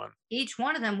pick one? each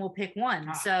one of them will pick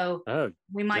one. So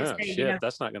we might say, shit, you know,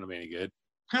 that's not going to be any good.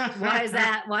 why is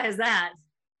that? Why is that?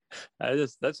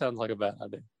 That sounds like a bad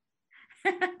idea.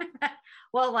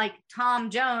 Well, like Tom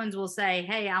Jones will say,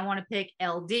 hey, I want to pick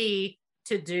LD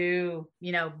to do,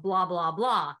 you know, blah, blah,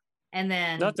 blah. And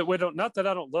then Not that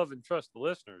I don't love and trust the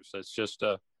listeners. It's just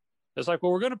it's like,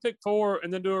 well, we're going to pick 4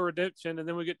 and then do a redemption, and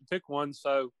then we get to pick one.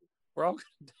 So we're all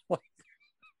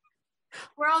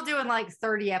we're all doing like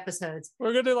 30 episodes.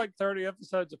 we're going to do like 30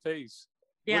 episodes apiece.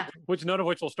 Yeah. Which none of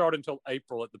which will start until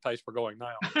April at the pace we're going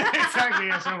now. Exactly.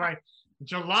 Yeah, so by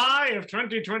July of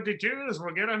 2022 is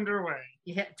we'll get underway.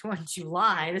 Yeah,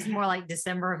 July. It's more like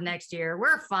December of next year.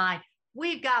 We're fine.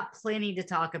 We've got plenty to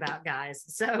talk about, guys.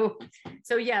 So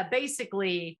yeah,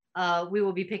 basically, we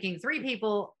will be picking 3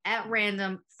 people at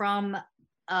random from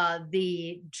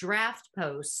the draft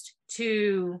post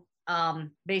to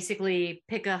basically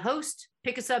pick a host,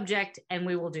 pick a subject, and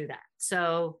we will do that.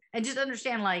 So, and just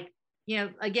understand, like, you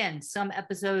know, again, some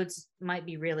episodes might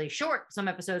be really short, some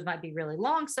episodes might be really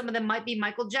long, some of them might be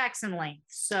Michael Jackson length.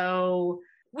 So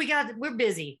we're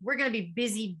busy. We're going to be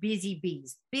busy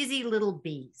bees, busy little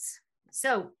bees.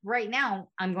 So right now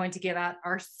I'm going to give out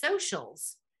our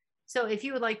socials. So if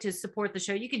you would like to support the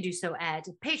show, you can do so at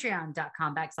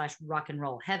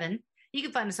patreon.com/rockandrollheaven. You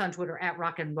can find us on Twitter at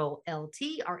rockandrolllt,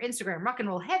 our Instagram,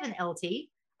 rockandrollheavenlt,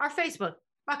 our Facebook,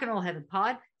 Rock and Roll Heaven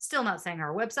Pod. Still not saying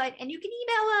our website. And you can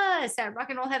email us at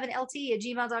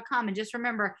rockandrollheavenlt@gmail.com. And just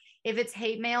remember, if it's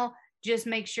hate mail, just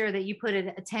make sure that you put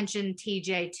it attention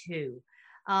TJ2.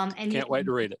 And Can't wait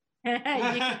to read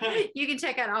it. you can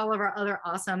check out all of our other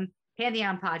awesome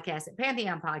Pantheon podcasts at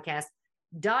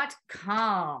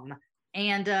pantheonpodcast.com.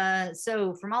 And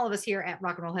so from all of us here at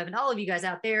Rock and Roll Heaven, all of you guys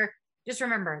out there, just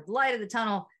remember, the light of the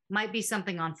tunnel might be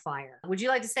something on fire. Would you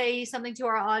like to say something to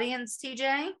our audience,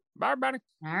 TJ? Bye, buddy.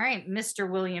 All right, Mr.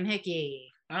 William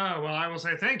Hickey. Oh, well, I will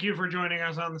say thank you for joining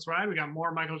us on this ride. We got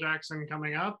more Michael Jackson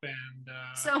coming up, and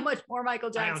so much more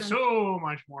Michael Jackson. So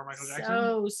much more Michael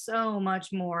Jackson. So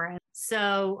much more.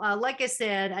 So, like I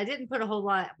said, I didn't put a whole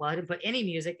lot. Well, I didn't put any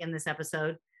music in this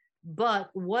episode, but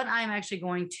what I'm actually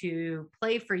going to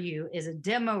play for you is a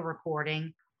demo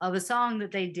recording of a song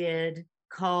that they did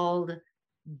called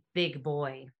Big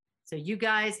Boy. So you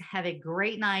guys have a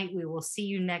great night. We will see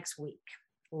you next week.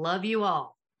 Love you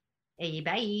all. Hey,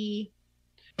 bye.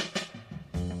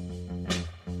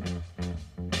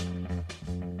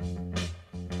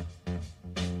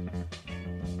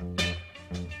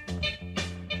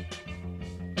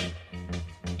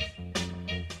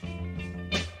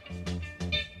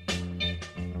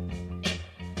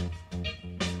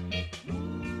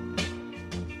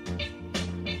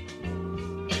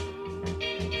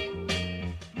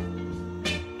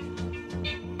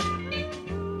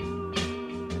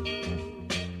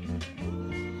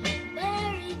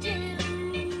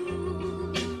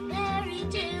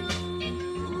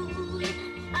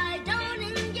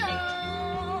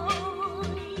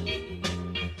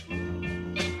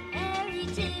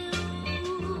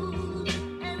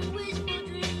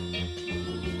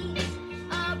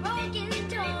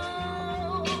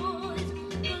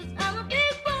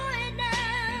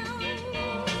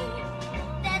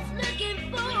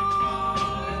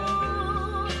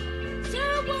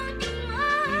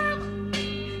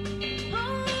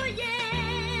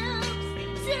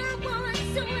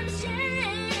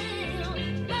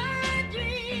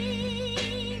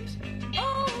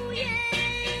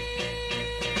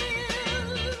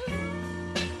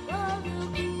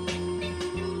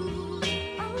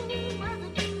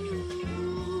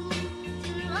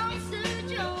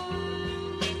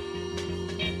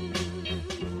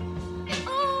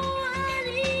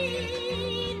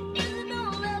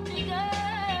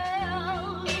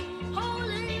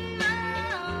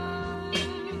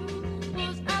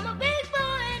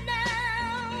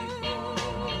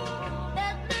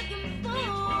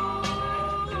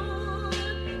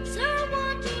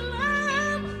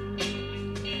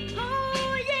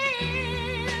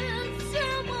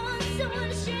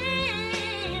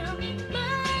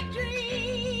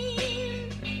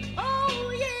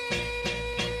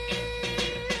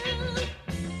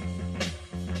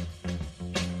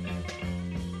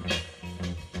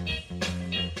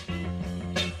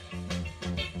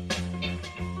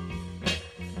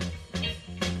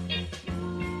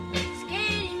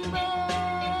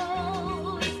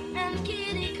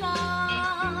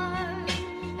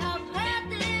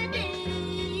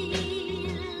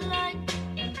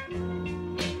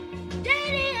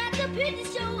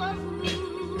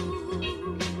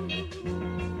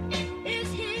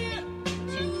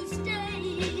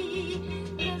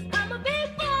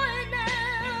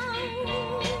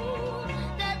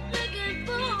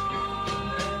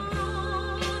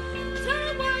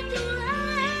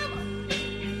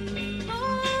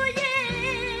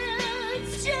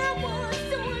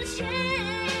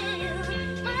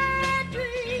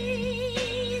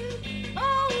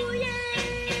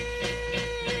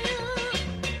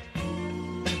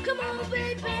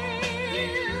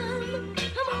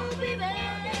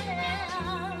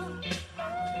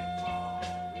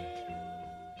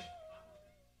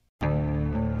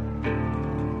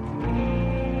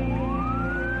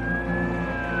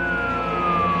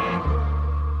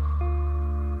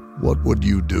 What would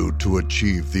you do to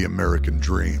achieve the American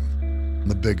dream?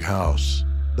 The big house,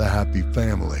 the happy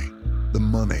family, the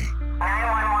money.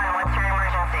 911, what's your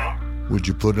emergency? Would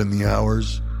you put in the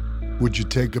hours? Would you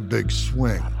take a big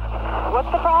swing? What's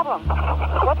the problem?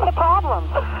 What's the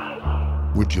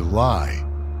problem? Would you lie?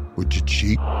 Would you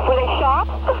cheat? Were they shot?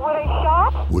 Were they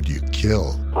shot? Would you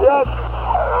kill? Yes.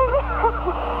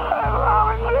 My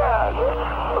mom is dead.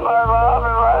 My mom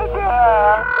is right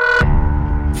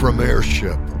there. From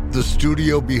Airship, the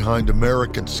studio behind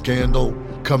American Scandal,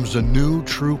 comes a new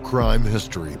true crime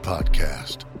history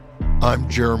podcast. I'm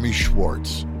Jeremy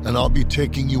Schwartz, and I'll be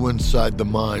taking you inside the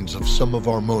minds of some of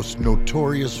our most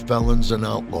notorious felons and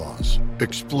outlaws,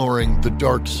 exploring the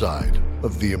dark side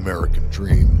of the American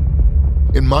dream.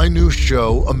 In my new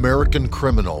show, American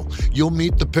Criminal, you'll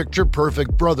meet the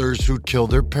picture-perfect brothers who'd kill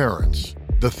their parents,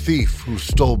 the thief who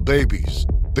stole babies,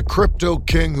 the crypto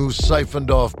king who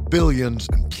siphoned off billions,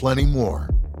 and plenty more.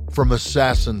 From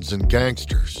assassins and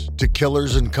gangsters to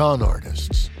killers and con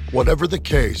artists. Whatever the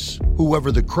case,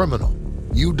 whoever the criminal,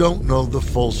 you don't know the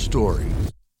full story.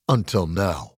 Until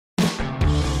now.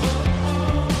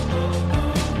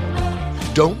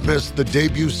 Don't miss the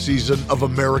debut season of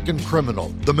American Criminal,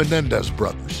 The Menendez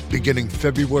Brothers, beginning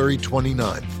February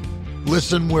 29th.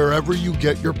 Listen wherever you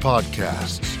get your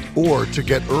podcasts, or to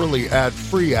get early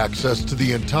ad-free access to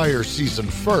the entire season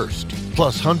first,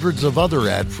 plus hundreds of other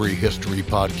ad-free history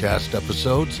podcast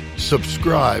episodes,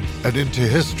 subscribe at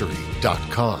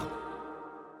IntoHistory.com.